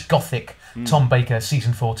a nice gothic Tom Baker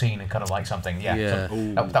season 14 and kind of like something. That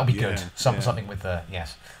would be good. Something with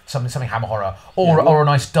something hammer horror, or a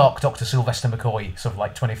nice dark Dr. Sylvester McCoy, sort of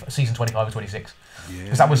like season 25 or 26.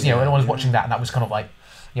 Because that was when I was watching that, and that was kind of like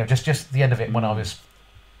just the end of it when I was.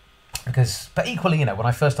 But equally, when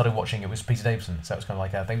I first started watching, it was Peter Davison, so it was kind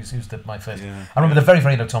of like he was my first. I remember the very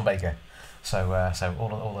end of Tom Baker, so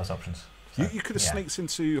all those options. So, you could have sneaked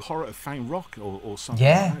into Horror of Fang Rock or something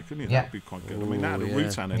like that, couldn't you? That would be quite good. I mean, that had a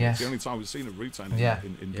Rutan in it. It's the only time we've seen a Rutan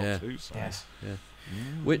in Doctor Who. So. Yes.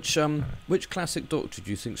 Which classic Doctor do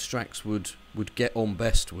you think Strax would get on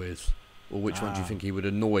best with? Or which one do you think he would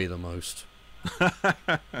annoy the most?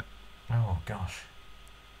 Oh, gosh.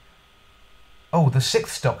 Oh, the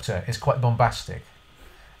Sixth Doctor is quite bombastic.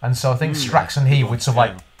 And so I think Strax and he would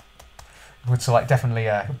definitely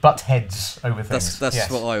butt heads over things. That's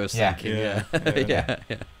what I was thinking. Yeah.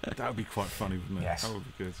 That would be quite funny, wouldn't it? Yes. That would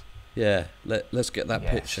be good. Yeah, let's get that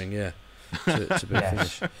pitching. Yeah. To be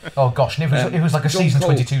finished. Oh gosh, and if it was like a season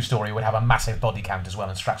 22 story, it would have a massive body count as well,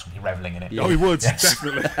 and Strax would be revelling in it. Oh, he would,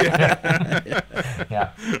 definitely.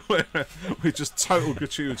 Yeah. With just total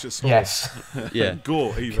gratuitous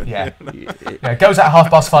gore, even. It goes at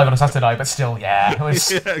 5:30 on a Saturday night, but still,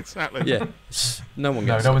 exactly. Yeah, no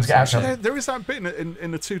one's getting out. There is that bit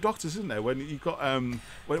in the Two Doctors, isn't there, when you got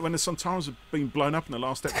when the Sontarans have been blown up in the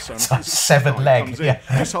last episode. Severed leg.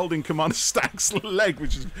 He's holding Commander Stack's leg,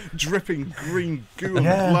 which is dripping green goo and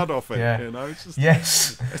blood off it. It's just,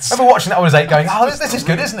 I remember watching that when I was 8 going, this is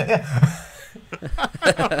good, isn't it?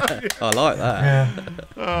 I like that.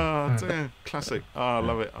 Oh, damn. Classic. I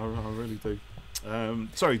love it. I really do.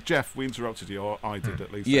 Sorry, Jeff, we interrupted you, or I did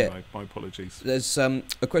at least. Anyway. My apologies. There's a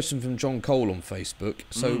question from John Cole on Facebook.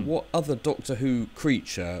 So what other Doctor Who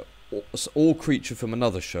creature or creature from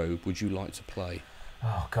another show would you like to play?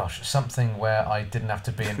 Oh gosh, something where I didn't have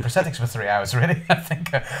to be in prosthetics for 3 hours. Really, I think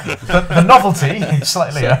the novelty is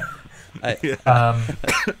slightly.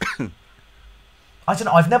 I don't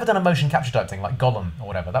know. I've never done a motion capture type thing like Gollum or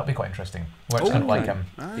whatever. That would be quite interesting. Where it's kind of like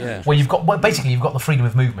where you've got basically you've got the freedom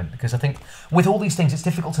of movement, because I think with all these things it's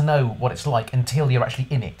difficult to know what it's like until you're actually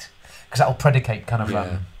in it, because that'll predicate kind of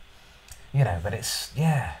you know. But it's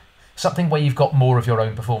something where you've got more of your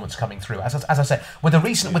own performance coming through. As I said, with the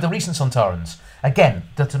recent Sontarans, again,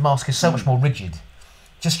 the mask is so much more rigid.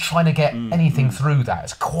 Just trying to get anything through that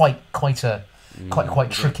is quite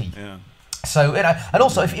tricky. Yeah. So, you know, and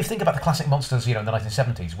also if you think about the classic monsters, you know, in the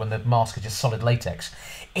 1970s, when the mask is just solid latex,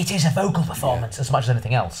 it is a vocal performance as much as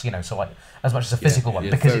anything else, you know. So like as much as a physical one,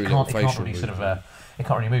 because it can't really sort of it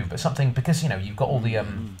can't really move. But something, because you know you've got all the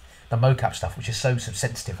mocap stuff, which is so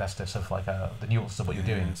sensitive as to sort of like the nuances of what you're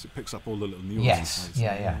doing. Yes, it picks up all the little nuances.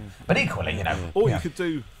 Yes, But equally, you know, or you could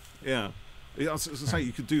do, I was going to say,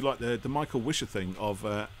 you could do like the Michael Wisher thing of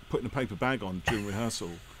putting a paper bag on during rehearsal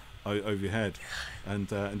over your head, and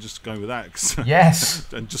just going with that. Yes.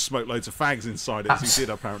 And just smoke loads of fags inside it, as he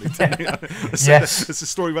did apparently. Didn't he? Yes. It's a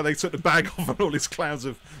story where they took the bag off and all these clouds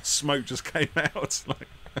of smoke just came out. Like,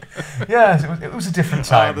 it was a different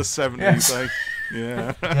time. The 70s, yes.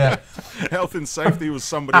 Yeah. Health and safety was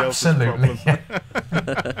somebody else's problem.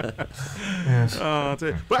 Yes. Oh,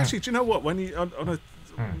 dear. But actually, do you know what? When you on a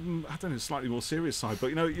I don't know, slightly more serious side, but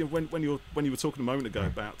you know, when you were talking a moment ago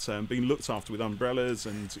about being looked after with umbrellas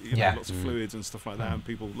and lots of fluids and stuff like that, and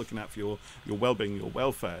people looking out for your well-being, your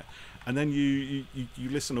welfare, and then you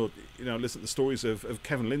listen listen to the stories of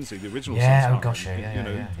Kevin Lindsay, the original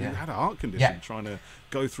Sontaran, who had a heart condition, trying to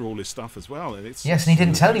go through all this stuff as well, and it's and he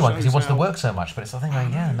didn't tell anyone because he wanted to work so much. But it's the thing,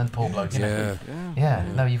 and then poor bloke,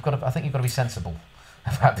 no, you've got to. I think you've got to be sensible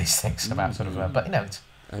about these things, about sort of, but you know, it's.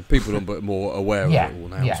 And people are a bit more aware of it all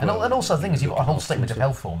now. Yeah, and also the thing is, you've got a whole statement of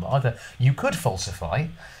health form that either you could falsify,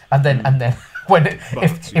 and then when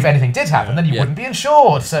if anything did happen, then you wouldn't be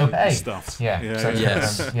insured. So hey, it's like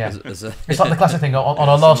the classic thing on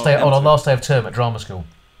our last day of term at drama school,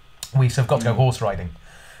 we sort of got to go horse riding,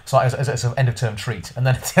 so as an end of term treat, and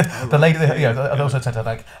then the lady, they also said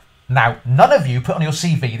like, now, none of you put on your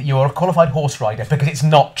CV that you are a qualified horse rider, because it's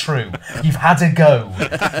not true. You've had to go.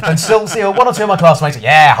 And still see one or two of my classmates,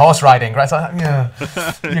 horse riding. Right? So,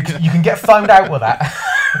 you can get found out with that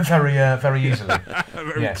very easily.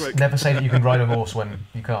 Very quick. Never say that you can ride a horse when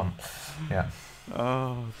you can't. Yeah.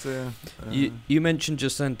 Oh dear. You mentioned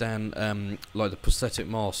just then, Dan, like the prosthetic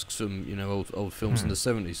masks from old films in the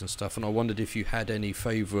 70s and stuff, and I wondered if you had any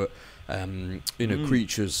favourite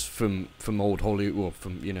creatures from old Hollywood, or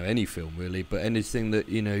from any film really, but anything that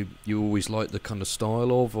you always liked the kind of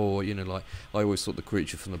style of, or like I always thought the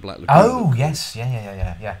creature from the Black Lagoon. Oh yes,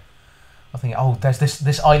 yeah. I think there's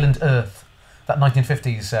this Island Earth. That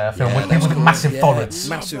 1950s film with people with massive foreheads.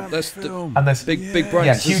 Massive. That's and there's big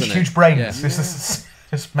brains. Yeah, huge brains. Yeah. This is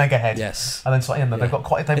just mega head. Yes. And then they've got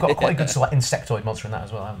quite a good sort of insectoid monster in that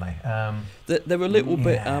as well, haven't they? They're a little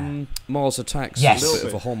bit Mars Attacks. Yes. A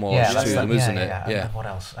bit of a homage to them, isn't it? Yeah. What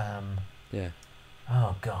else?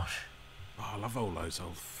 Oh gosh. Oh, I love all those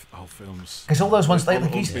old films. Because all those ones they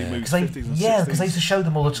used because they used to show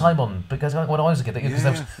them all the time on, because when I was a kid, because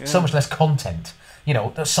there was so much less content.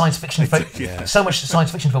 Science fiction. So much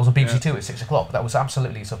science fiction films on BBC Two at 6 o'clock. That was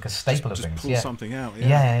absolutely sort of a staple of things. Pull something out.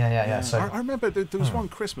 Yeah. So I remember there was one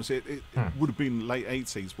Christmas. It would have been late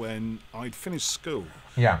 80s when I'd finished school.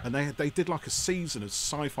 Yeah. And they did like a season of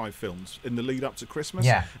sci-fi films in the lead up to Christmas.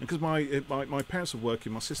 Yeah. And because my parents were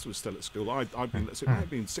working, my sister was still at school. I'd been it might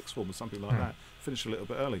have been sixth form or something like that. Finished a little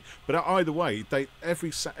bit early, but either way, they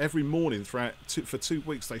every morning for 2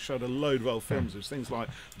 weeks they showed a load of old films. There's things like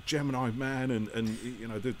Gemini Man and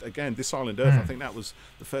again This Island Earth. I think that was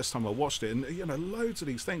the first time I watched it, and loads of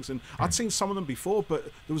these things. And I'd seen some of them before,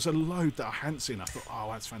 but there was a load that I hadn't seen. I thought,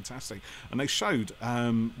 oh, that's fantastic. And they showed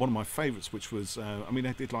one of my favourites, which was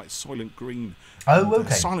they did like Silent Green. Oh,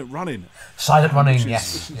 okay. Silent Running. Silent Running,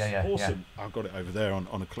 yes. Awesome. Yeah. I've got it over there on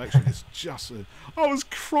a collection. It's just I was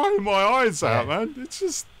crying my eyes out, man. It's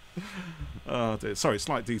just oh dear. Sorry,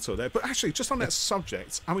 slight detour there. But actually, just on that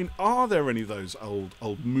subject, I mean, are there any of those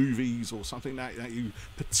old movies or something that you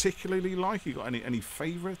particularly like? You got any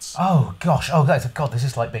favourites? Oh gosh, God, this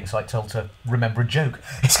is like being told to remember a joke.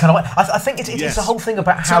 It's kind of like I think it's a whole thing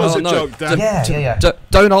about how. Tell us a joke, Dan. Yeah.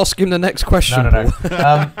 Don't ask him the next question. No.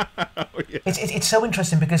 It's so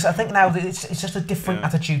interesting because I think now that it's just a different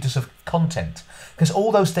attitude to sort of content, because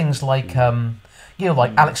all those things like.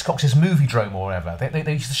 Like Alex Cox's Movie Drome or whatever.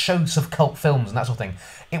 They used to show sort of cult films and that sort of thing.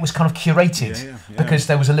 It was kind of curated because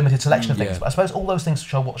there was a limited selection of things. But I suppose all those things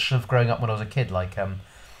which I watched sort of growing up when I was a kid, like and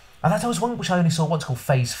there was one which I only saw once called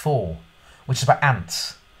Phase 4, which is about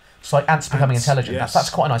ants. It's like ants becoming Ants, intelligent. yes.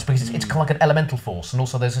 That's quite nice because it's kind of like an elemental force, and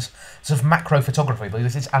also there's this sort of macro photography. But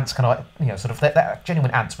these ants kind of like, sort of they're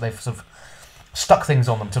genuine ants, but they've sort of stuck things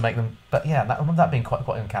on them to make them. But yeah, I remember that being quite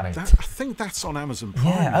uncanny. I think that's on Amazon Prime.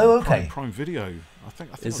 Yeah. Oh, okay. Prime Video. I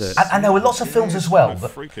think Is it? And there were lots of films as well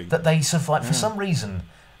freaky. that they sort of like for some reason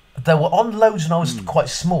they were on loads when I was quite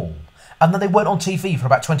small. And then they weren't on TV for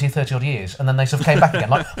about 20 or 30 odd years, and then they sort of came back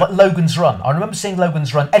again, like Logan's Run. I remember seeing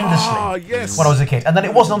Logan's Run endlessly when I was a kid, and then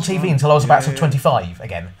it wasn't on TV until I was about sort of 25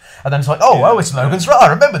 again. And then it's like, it's Logan's Run. I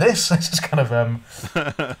remember this. It's just kind of,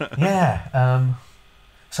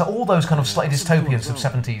 so all those kind of slightly dystopian sort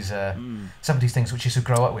of 70s things which you sort of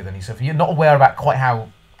grow up with, and you're not aware about quite how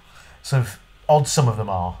sort of odd some of them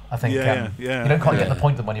are. I think you don't quite get the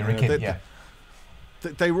point of them when you're a kid.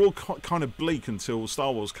 They were all kind of bleak until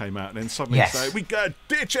Star Wars came out, and then suddenly they say, we got to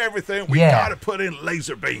ditch everything, we got to put in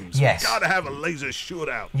laser beams, we got to have a laser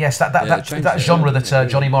shootout. Yes, that genre that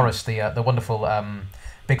Johnny Morris, the wonderful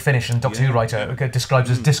Big Finish and Doctor Who writer, describes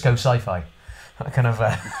as disco sci-fi. Kind of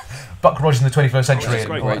Buck Rogers in the 21st century, and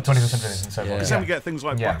 21st century, and so forth. Because then we get things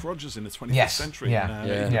like Buck Rogers in the 21st century,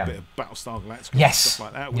 and a bit of Battlestar Galactica and stuff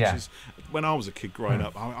like that, which is, when I was a kid growing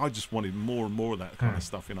up, I just wanted more and more of that kind of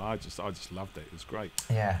stuff. I just loved it. It was great.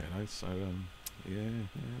 So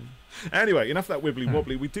Anyway, enough of that wibbly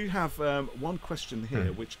wobbly. We do have one question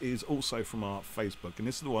here, which is also from our Facebook, and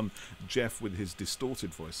this is the one Jeff with his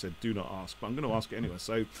distorted voice said, "Do not ask," but I'm going to ask it anyway.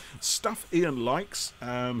 So, Stuff Ian Likes,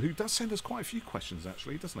 who does send us quite a few questions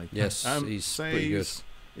actually, doesn't he? Yes, he's pretty good.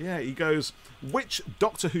 Yeah, he goes, which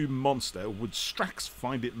Doctor Who monster would Strax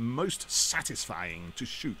find it most satisfying to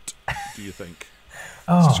shoot, do you think?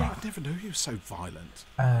 I never knew he was so violent.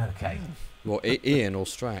 Okay. What, Ian or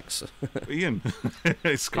Strax? Ian.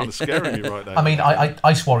 It's kind of scaring me right now. I mean,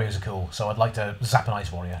 Ice Warriors are cool, so I'd like to zap an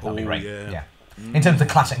Ice Warrior. That'd be great. Yeah. In terms of the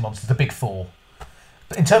classic monsters, the big four.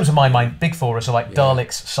 But in terms of my mind, big four are so like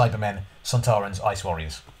Daleks, Cybermen, Sontarans, Ice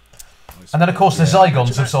Warriors. And then, of course, the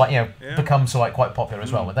Zygons have sort of, become sort of quite popular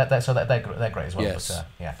as well. But they're great as well. Yes.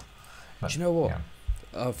 But, do you know what?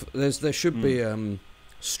 There should be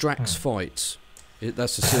Strax fights.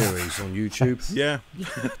 That's a series on YouTube.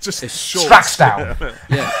 Just short. Strax down.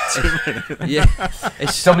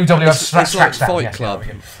 It's WWF Strax like down. Fight Club.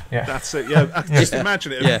 That's it. Just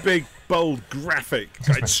imagine it. A big, bold graphic.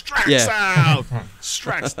 Going, Strax out,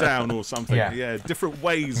 Strax down, or something. Different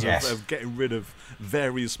ways of getting rid of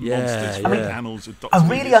various monsters from the annals of Doctor Who. A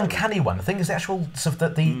really uncanny one. The thing is, the actual sort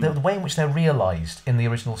of the way in which they're realised in the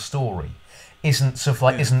original story isn't sort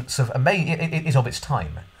of amazing. It is of its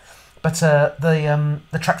time. But the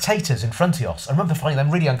Tractators in Frontios, I remember finding them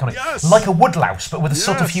really uncanny. Like a woodlouse, but with a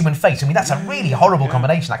sort of human face. I mean, that's a really horrible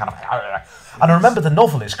combination, that kind of... And I remember the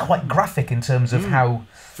novel is quite graphic in terms of how...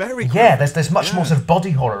 Very graphic. There's much more sort of body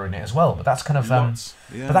horror in it as well, but that's kind of...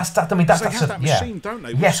 But that's that that machine, don't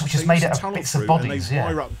they? Which is made out of bits of bodies. And they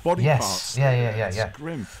wire up body parts. It's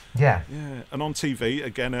grim. Yeah. And on TV,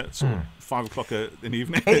 again, at sort of 5 o'clock in the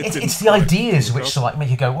evening. It's the ideas which sort of make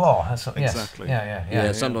you go, "Whoa!" Exactly.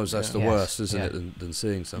 Yeah. Sometimes that's the worst, isn't it, than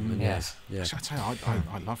seeing something? Yes. I tell you,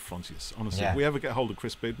 I love Frontios. Honestly, if we ever get hold of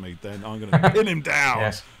Chris Bidmead, then I'm going to pin him down.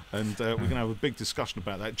 Yes. And we're going to have a big discussion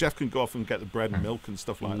about that. Jeff can go off and get the bread and milk and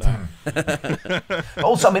stuff like that.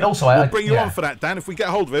 Also, we'll bring you on for that, Dan. If we get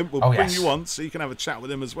hold of him, we'll bring you on so you can have a chat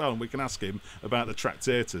with him as well, and we can ask him about the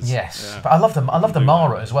Tractators. Yes, but I love the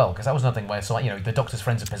Mara as well, because that was another thing where the Doctor's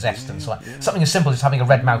friends are possessed, and something as simple as having a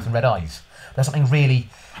red mouth and red eyes. There's something really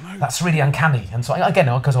that's really uncanny, and so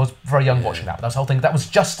again, because I was very young watching that, but that was the whole thing. That was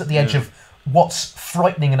just at the edge of what's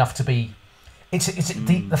frightening enough to be. It's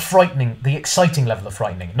the frightening, the exciting level of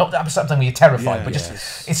frightening. Not something where you're terrified, but just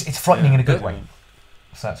it's frightening in a good way.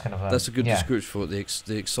 So that's kind of that's a good description for it.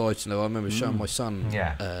 The exciting. I remember showing my son.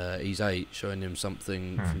 He's 8, showing him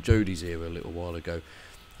something from Jodie's era a little while ago,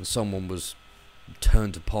 and someone was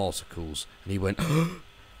turned to particles, and he went,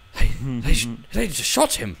 "They just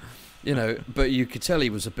shot him." But you could tell he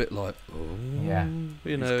was a bit like,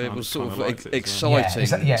 it was sort of exciting.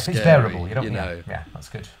 It's bearable. You know, that's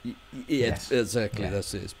good. Exactly.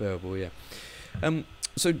 That's it. It's bearable. Yeah.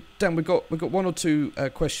 So Dan, we've got one or two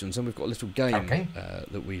questions, and we've got a little game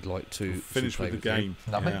that we'd like to finish with the game.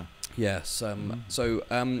 Yes.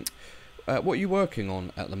 What are you working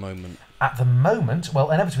on at the moment? At the moment,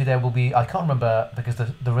 well, inevitably there will be. I can't remember because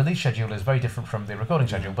the release schedule is very different from the recording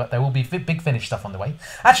schedule, but there will be Big Finish stuff on the way.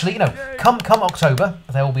 Actually, come October,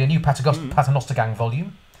 there will be a new Paternoster Gang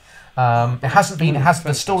volume. It hasn't been.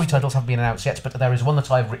 The story titles haven't been announced yet, but there is one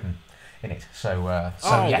that I've written in it. So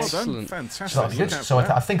yes, well done. Fantastic. So that's good. So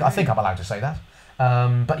I think I'm allowed to say that.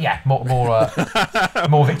 But yeah,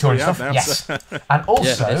 more Victorian stuff. Yes, and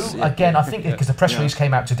also again, I think because the press release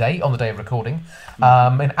came out today on the day of recording,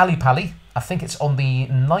 in Ali Pali, I think it's on the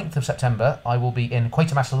 9th of September. I will be in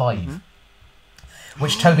Quatermass Live,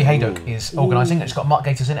 which Toby Haydock is organising. It's got Mark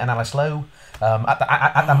Gators in it and Alice Lowe. At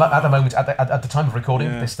the moment, at the time of recording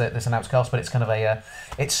this announced cast, but it's kind of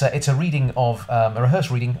it's a reading of a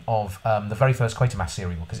rehearsed reading of the very first Quatermass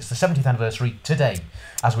serial, because it's the 70th anniversary today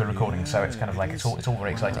as we're recording. So it's kind of like it's all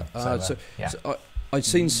very exciting. So I'd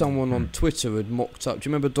seen someone on Twitter had mocked up. Do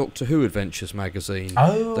you remember Doctor Who Adventures magazine?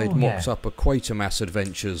 Oh, they'd mocked up a Quatermass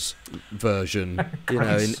Adventures version. You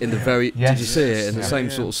know, in the very. Did you see it in the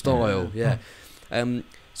same sort of style? Yeah.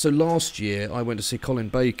 So last year I went to see Colin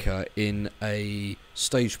Baker in a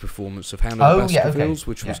stage performance of Hannah Baskervilles,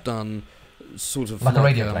 which was done sort of like a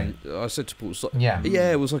radio play. I said to Paul,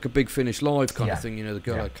 it was like a Big Finish live kind of thing. You know, the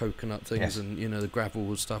girl had coconut things and you know the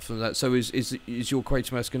gravel stuff and that. So is your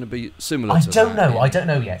Quatermass going to be similar? I don't know. I don't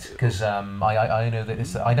know yet, because I know that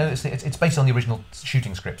it's based on the original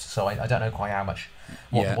shooting scripts, so I don't know quite how much.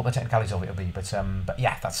 What the technicalities of it will be, but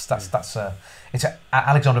yeah, that's it's at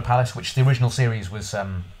Alexandra Palace, which the original serial was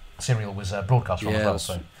broadcast from as well.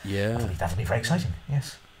 So I believe that'll be very exciting.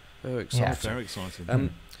 Yes, very exciting. Very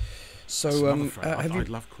exciting. I'd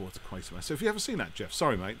love Quatermass. So have you ever seen that, Jeff?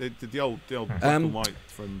 Sorry, mate. The old black and white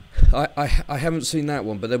from. I haven't seen that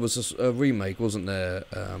one, but there was a remake, wasn't there?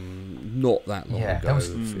 Not that long ago. There was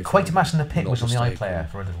Quatermass in the Pit was on the iPlayer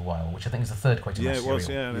for a little while, which I think is the third Quatermass serial. Yeah, it was.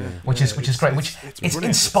 Yeah. Which is great. Which it's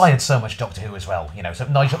inspired so much Doctor Who as well. You know, so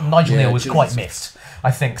Nigel Neal was quite miffed.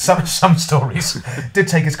 I think some stories did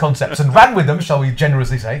take his concepts and ran with them, shall we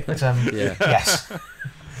generously say? But yes,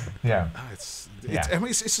 yeah. I mean,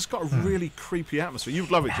 it's just got a really creepy atmosphere. You'd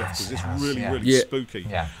love it, Jeff, because it's really spooky.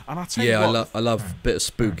 Yeah. And I tell you what, I love a bit of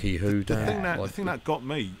spooky Who. The thing that got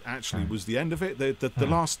me actually was the end of it. The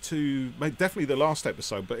last two, definitely the last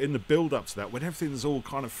episode, but in the build up to that, when everything's all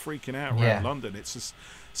kind of freaking out around London, it's just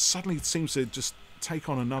suddenly it seems to just take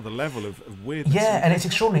on another level of weirdness. Yeah, and it's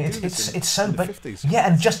extraordinary. It's so big. Yeah,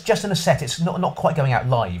 and just in a set, it's not quite going out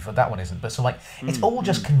live. That one isn't, but so like it's all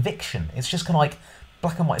just conviction. It's just kind of like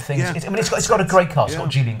black and white things. Yeah, it's got a great cast. It's got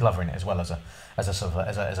Julian Glover in it as well as a sort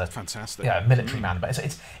of fantastic military man. But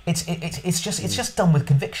it's just done with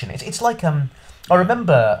conviction. It's like I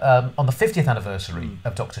remember on the 50th anniversary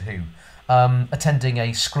of Doctor Who, attending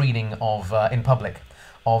a screening of in public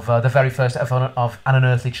of the very first episode of An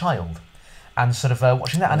Unearthly Child, and sort of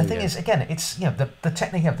watching that. And the thing is, again, it's the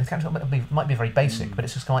technique might be very basic, but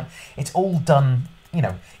it's just kind of like it's all done. You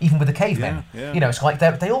know, even with the cavemen, you know, it's like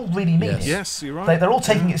they all really mean it. Yes, you're right. They're all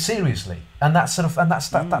taking it seriously, and that's sort of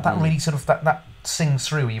that really sort of that sings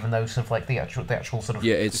through, even though sort of like the actual sort of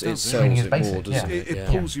it sells it basic. more, doesn't it? It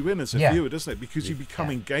pulls you in as a viewer, doesn't it? Because you become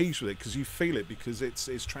engaged with it, because you feel it, because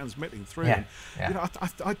it's transmitting through. And, you know,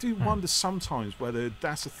 I do wonder sometimes whether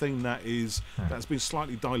that's a thing that's been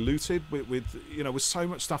slightly diluted with so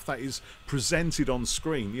much stuff that is presented on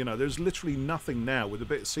screen. You know, there's literally nothing now with a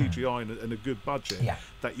bit of CGI and a good budget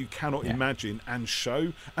that you cannot imagine and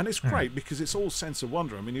show. And it's great because it's all sense of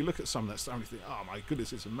wonder. I mean, you look at some of that stuff and you think, oh my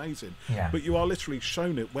goodness, it's amazing. But you are literally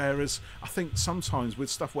shown it, whereas I think sometimes with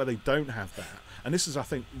stuff where they don't have that, and this is I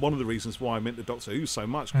think one of the reasons why I'm into Doctor Who so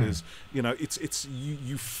much, because you know it's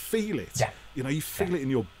you feel it, you know, you feel it in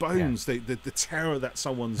your bones, the terror that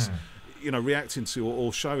someone's reacting to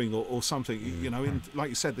or showing or something, you know, in, like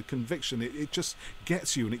you said, the conviction, it just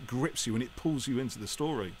gets you and it grips you and it pulls you into the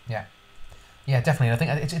story. Yeah, definitely. I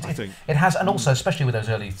think it has, and also especially with those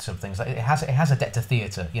early sort of things, like it has a debt to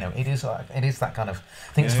theatre. You know, it is that kind of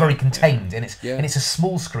thing. It's very contained, and it's a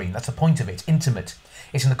small screen. That's the point of it. It's intimate.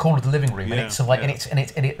 It's in the corner of the living room, and it's sort of like, and it's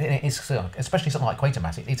especially something like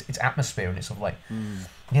Quatermass. It's atmosphere, and it's sort of like,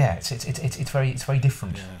 it's very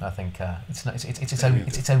different. I think it's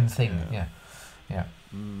its own thing.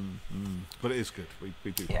 But it is good.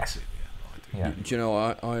 We do like it. Do you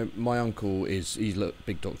know, my uncle he's a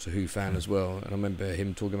big Doctor Who fan as well, and I remember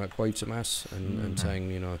him talking about Quatermass and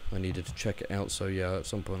saying, you know, I needed to check it out. So at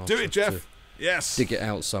some point I'll do it, Jeff. Yes, dig it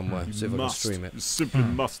out somewhere. See if I can stream it. You simply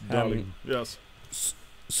must, darling. Yes.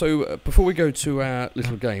 So before we go to our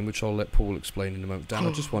little game, which I'll let Paul explain in a moment, Dan,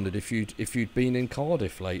 I just wondered if you'd been in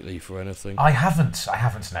Cardiff lately for anything. I haven't.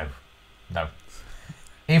 No.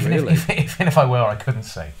 Even if I were, I couldn't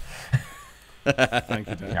say. Thank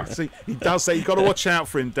you, Dan. See, he does say you've got to watch out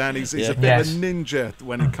for him, Dan. He's a bit of a ninja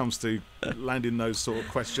when it comes to landing those sort of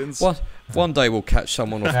questions. One day we'll catch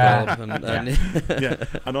someone off guard.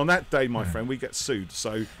 And on that day, my friend, we get sued.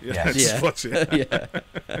 So let's watch it.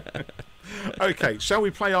 Okay, shall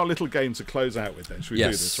we play our little game to close out with then? Should we do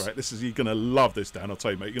this, right? You're going to love this, Dan, I'll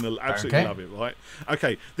tell you, mate. You're going to absolutely love it, right?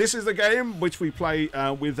 Okay, this is the game which we play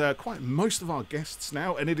with quite most of our guests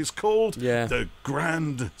now, and it is called the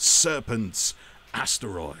Grand Serpent's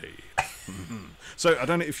Asteroid. So, I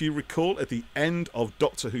don't know if you recall, at the end of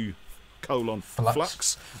Doctor Who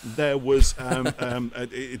Flux, there was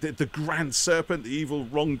the Grand Serpent, the evil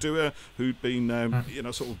wrongdoer who'd been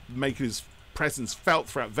sort of making his presence felt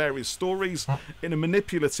throughout various stories in a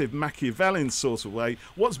manipulative Machiavellian sort of way,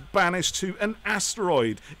 was banished to an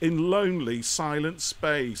asteroid in lonely silent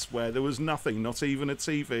space where there was nothing, not even a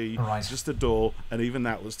TV, just a door, and even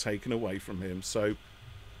that was taken away from him. So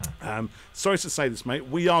sorry to say this, mate,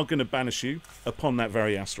 we are going to banish you upon that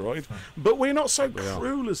very asteroid, but we're not so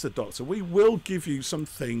cruel as the Doctor. We will give you some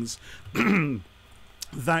things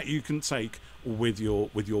that you can take with your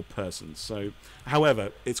person. So,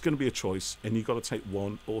 however, it's going to be a choice, and you've got to take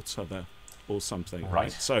one or t'other or something.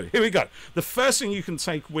 Right. So here we go. The first thing you can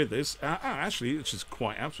take with this, actually, which is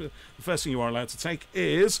quite absolute, the first thing you are allowed to take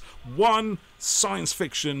is one science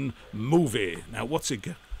fiction movie. Now, what's it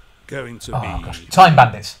going to be? Gosh. Time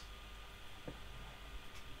Bandits.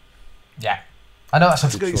 Yeah. I know that's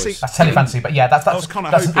that's telefancy, but yeah, that's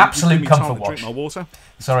an absolute comfort watch. Drink my water.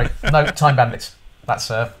 Sorry, no, Time Bandits.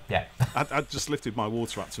 That's yeah. I just lifted my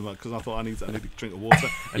water up too much because I thought I need to drink the water.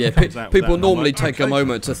 And people normally take a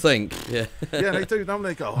moment to think. Yeah, they do. Don't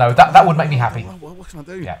they? Go. No, that would make me happy. What can I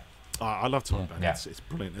do? Yeah. I love Time Bandits. It's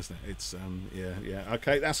brilliant, isn't it? It's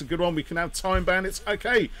Okay, that's a good one. We can have Time Bandits.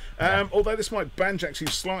 Okay. Although this might banjax you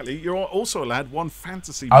slightly, you're also allowed one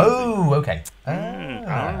fantasy movie. Oh, okay.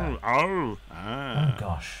 Oh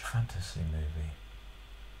gosh, fantasy movie.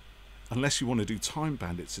 Unless you want to do Time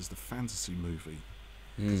Bandits as the fantasy movie,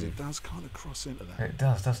 because it does kind of cross into that. It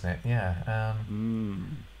does, doesn't it? Yeah.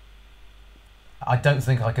 I don't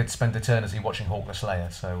think I could spend eternity watching Hawk the Slayer,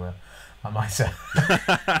 so I might.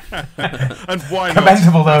 And why not?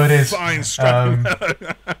 Commendable though it is. Fine,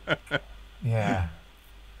 yeah.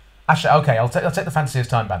 Actually, okay, I'll take the fantasy as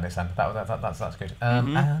Time Bandits then. That's good.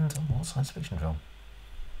 And what science fiction film?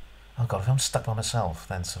 Oh god, if I'm stuck by myself,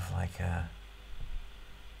 then sort of like.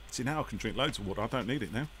 See, now I can drink loads of water. I don't need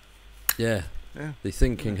it now. Yeah. The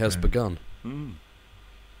thinking has begun.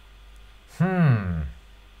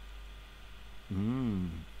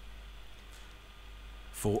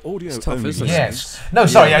 For audio tough, only. isn't it? Yes. No,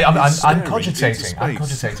 sorry. I'm cogitating. I'm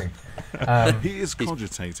cogitating. He is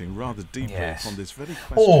cogitating rather deeply on this very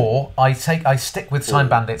question. Or I stick with Time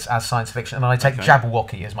Bandits as science fiction, and I take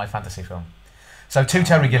Jabberwocky as my fantasy film. So two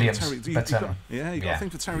Terry Gilliams. You got a thing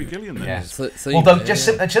for Terry Gilliam then. Yes. Although, just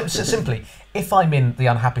simply, if I'm in the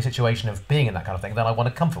unhappy situation of being in that kind of thing, then I want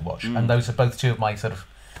a comfort watch. And those are both two of my sort of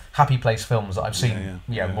happy place films that I've seen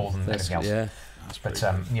more than anything else. Yeah. But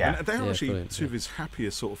and they're actually two of his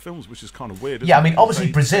happier sort of films, which is kind of weird. Yeah, I mean,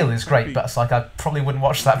 obviously Brazil is great, but it's like I probably wouldn't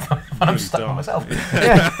watch that when I'm stuck by myself.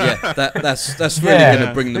 That's really going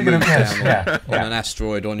to bring the mood down on an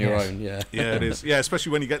asteroid on your own. Yeah, it is. Yeah,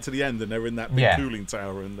 especially when you get to the end and they're in that big cooling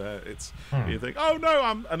tower, and you think, oh no,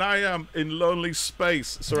 I am in lonely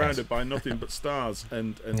space, surrounded by nothing but stars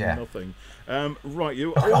and nothing. Right,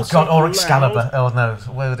 you. Oh God, or Excalibur. Oh no,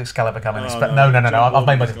 where would Excalibur come in? No.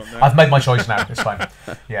 I've made my choice now. It's fine.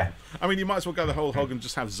 Yeah. I mean, you might as well go the whole hog and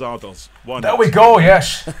just have Zardos. Why not? There we go.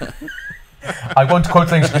 Yes. I won't quote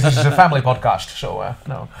things because this is a family podcast, so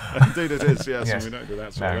no. Indeed, it is. Yes, and we don't do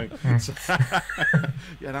that sort of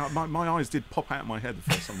thing. Now, my eyes did pop out of my head the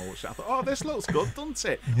first time I watched it. I thought, oh, this looks good, doesn't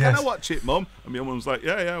it? Yes. Can I watch it, Mum? And my mum was like,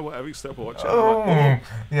 yeah, whatever, you step or watch it.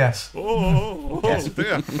 Yes. Yes.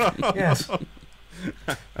 Dear. Yes.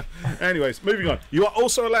 Anyways, moving on. You are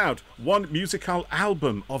also allowed one musical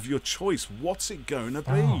album of your choice. What's it going to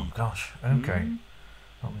be? Oh gosh. Okay.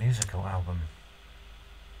 What musical album?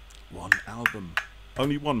 One album.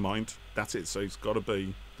 Only one, mind. That's it. So it's got to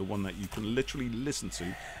be the one that you can literally listen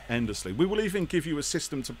to endlessly. We will even give you a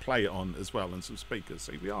system to play it on as well, and some speakers.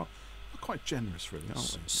 See, we are quite generous, really, aren't we?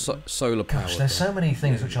 Solar power. Gosh, there's so many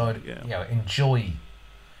things which I would enjoy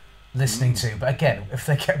listening to, but again, if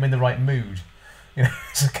they get them in the right mood.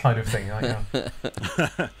 It's a kind of thing. What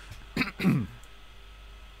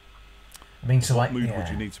mood would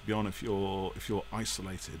you need to be on if you're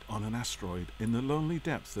isolated on an asteroid in the lonely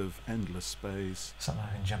depth of endless space? Something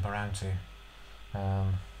I can jump around to.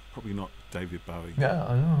 Probably not David Bowie.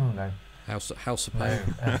 No. House of Pain.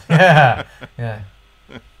 Yeah.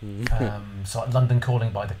 So like London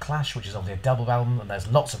Calling by The Clash, which is obviously a double album, and there's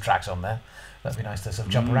lots of tracks on there. That'd be nice to sort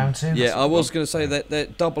of jump around to. Yeah, I was going to say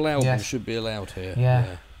that double album should be allowed here.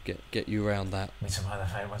 Yeah. Get you around that. I mean, some of my other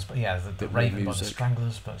favourite ones, but the Raven by the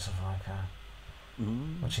Stranglers, but sort of like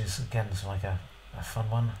which is again like a fun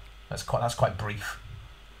one. That's quite brief.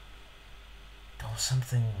 Or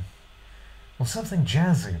something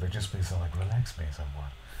jazzy that just be so like relax me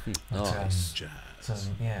somewhat. Nice. Jazz.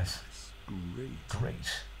 Yes.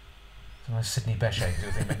 Great. Some nice Sidney Bechet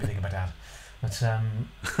made me think about that. But I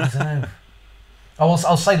don't know.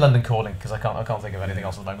 I'll say London Calling because I can't think of anything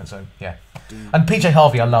else at the moment. So yeah. And PJ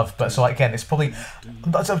Harvey I love, but so again it's probably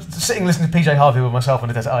sitting listening to PJ Harvey with myself on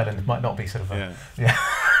a desert island might not be sort of yeah.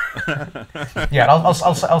 Yeah,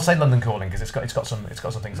 I'll say London Calling because it's got some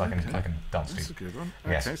things I can dance to. That's a good one.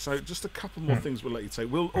 Yes. Okay, so just a couple more things we'll let you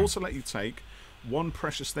take. We'll also let you take one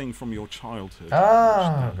precious thing from your childhood.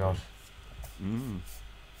 Oh God.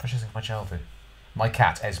 Precious thing from my childhood. My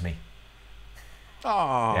cat Esme.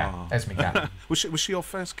 Ah. Yeah, Esme cat. Was she your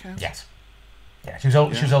first cat? Yes. Yeah, she was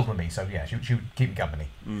old. Yeah. She was older than me, so yeah, she would keep me company.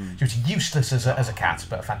 She was useless as a cat,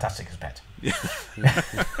 but fantastic as a pet.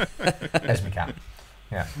 Esme cat.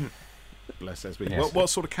 Yeah. Bless Esme. Yes. What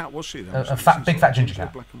sort of cat was she then? A big fat ginger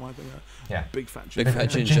cat. Black and white. Yeah. Big fat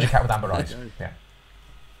ginger cat with amber eyes. Yeah.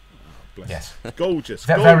 Oh, bless. Yes. Gorgeous.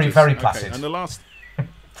 Very, very placid. Okay. And the last.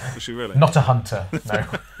 Was she really? Not a hunter. No.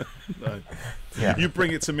 No. Yeah. You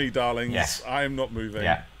bring it to me, darlings. Yes. I am not moving.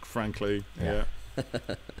 Yeah. Frankly. Yeah.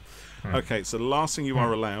 Okay. So the last thing you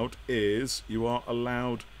are allowed is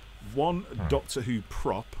one Doctor Who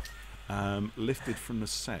prop. Lifted from the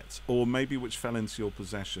set, or maybe which fell into your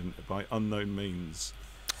possession by unknown means.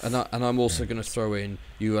 And I'm also going to throw in,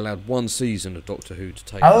 you allowed one season of Doctor Who to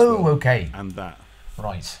take. Oh, as well. okay. And that.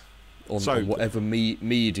 Right. On whatever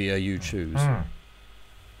media you choose.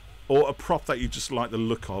 Or a prop that you just like the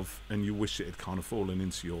look of, and you wish it had kind of fallen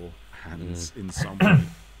into your hands in some way.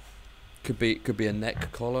 Could be a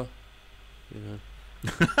neck collar, you know.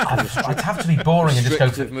 I'd have to be boring and just go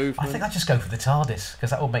for. Movement. I think I'd just go for the TARDIS because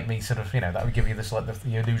that would make me sort of, that would give you this like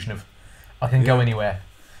the illusion of I can go anywhere,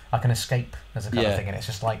 I can escape as a kind of thing, and it's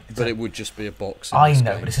just like. But it would just be a box. I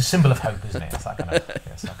know, but it's a symbol of hope, isn't it? It's that kind of.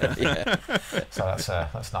 So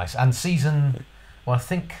that's nice. And season, well, I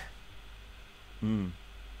think. Oh,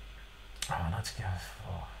 I'd like to go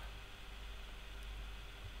for.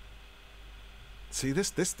 See,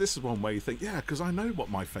 this is one where you think, because I know what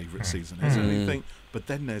my favourite season is, and you think, but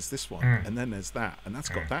then there's this one, and then there's that, and that's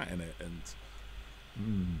got that in it, and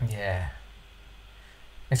yeah,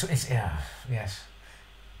 it's yes.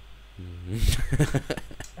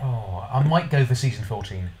 Oh, I might go for season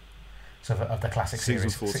 14, so of the classic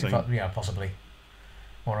series. 14, yeah, possibly,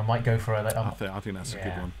 or I might go for a. I think that's a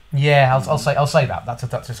good one. Yeah, I'll say that.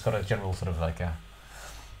 That's just got a general sort of like a.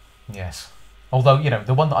 Yes. Although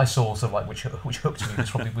the one that I saw sort of like which hooked me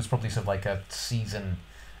was probably sort of like a season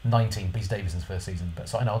 19, Beast Davidson's first season. But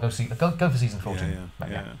so I'll go for season 14.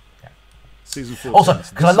 Yeah. Season 14. Also,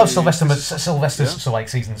 because I love Sylvester's like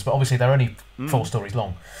seasons, but obviously they're only 4 stories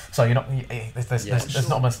long, so you're not there's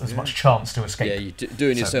not as much chance to escape. Yeah, you're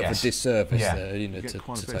doing yourself a disservice there,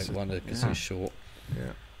 to take one because it's short.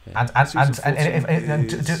 Yeah. And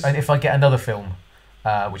if I get another film.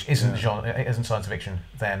 Which isn't science fiction,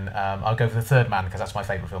 then I'll go for The Third Man because that's my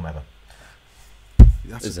favourite film ever.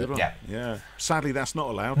 That's a good one. Yeah. Sadly, that's not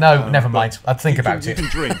allowed. No, never mind. I'd think about it. You can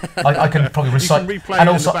drink. I can probably recite. You can replay and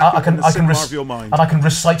also, I can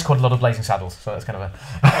recite quite a lot of Blazing Saddles. So that's kind of a.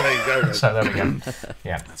 There you go. So there we go.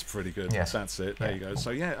 Yeah. That's pretty good. Yes. That's it. There you go. So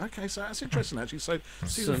okay. So that's interesting actually. So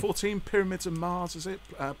season 14, Pyramids of Mars, is it?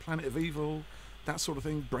 Planet of Evil, that sort of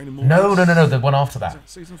thing. Brain and Mortis. No. The one after that.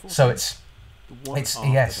 Season 14. So it's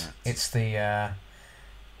the.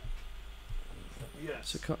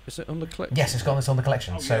 Yes. Is it on the collection? Yes, it's on the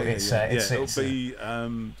collection. It'll be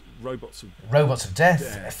Robots of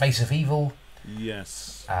Death, Face of Evil.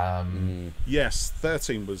 Yes. Yes,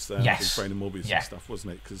 13 was Brain and Morbius and stuff,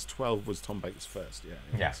 wasn't it? Because 12 was Tom Baker's first.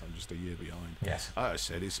 Yeah. So I'm just a year behind. Yes. I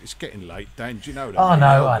said it's getting late. Dan, do you know that? Oh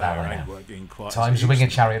no, I know. Time's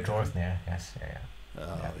winged chariot draweth near. Yes. Yeah.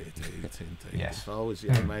 Indeed. Yes. If I was a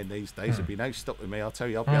young man these days, there'd be no stopping me. I'll tell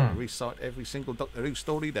you, I'll be able to recite every single Doctor Who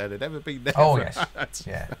story that had ever been there. Oh, yes.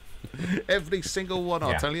 Yeah. Every single one,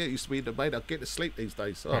 I'll tell you. It used to be in the debate. I'll get to sleep these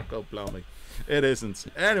days. Oh, God, blimey. It isn't.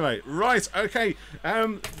 Anyway, right, okay.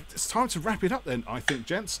 It's time to wrap it up then, I think,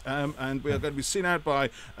 gents. And we are going to be seen out by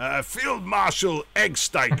Field Marshal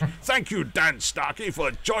Eggsteak. Thank you, Dan Starkey,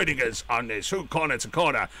 for joining us on this Who Corner to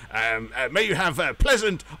Corner. May you have a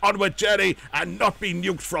pleasant onward journey and not be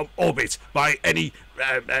nuked from orbit by any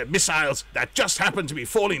missiles that just happen to be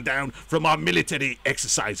falling down from our military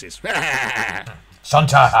exercises.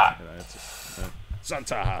 Sontar.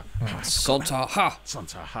 Sontar. Sontar.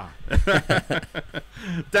 Sontar.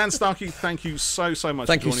 Dan Starkey, thank you so much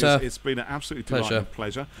for joining us. It's been an absolute delight and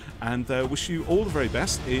pleasure. And wish you all the very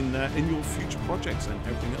best in your future projects and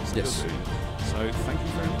everything else that you're doing. So thank you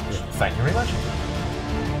very much. Thank you very much.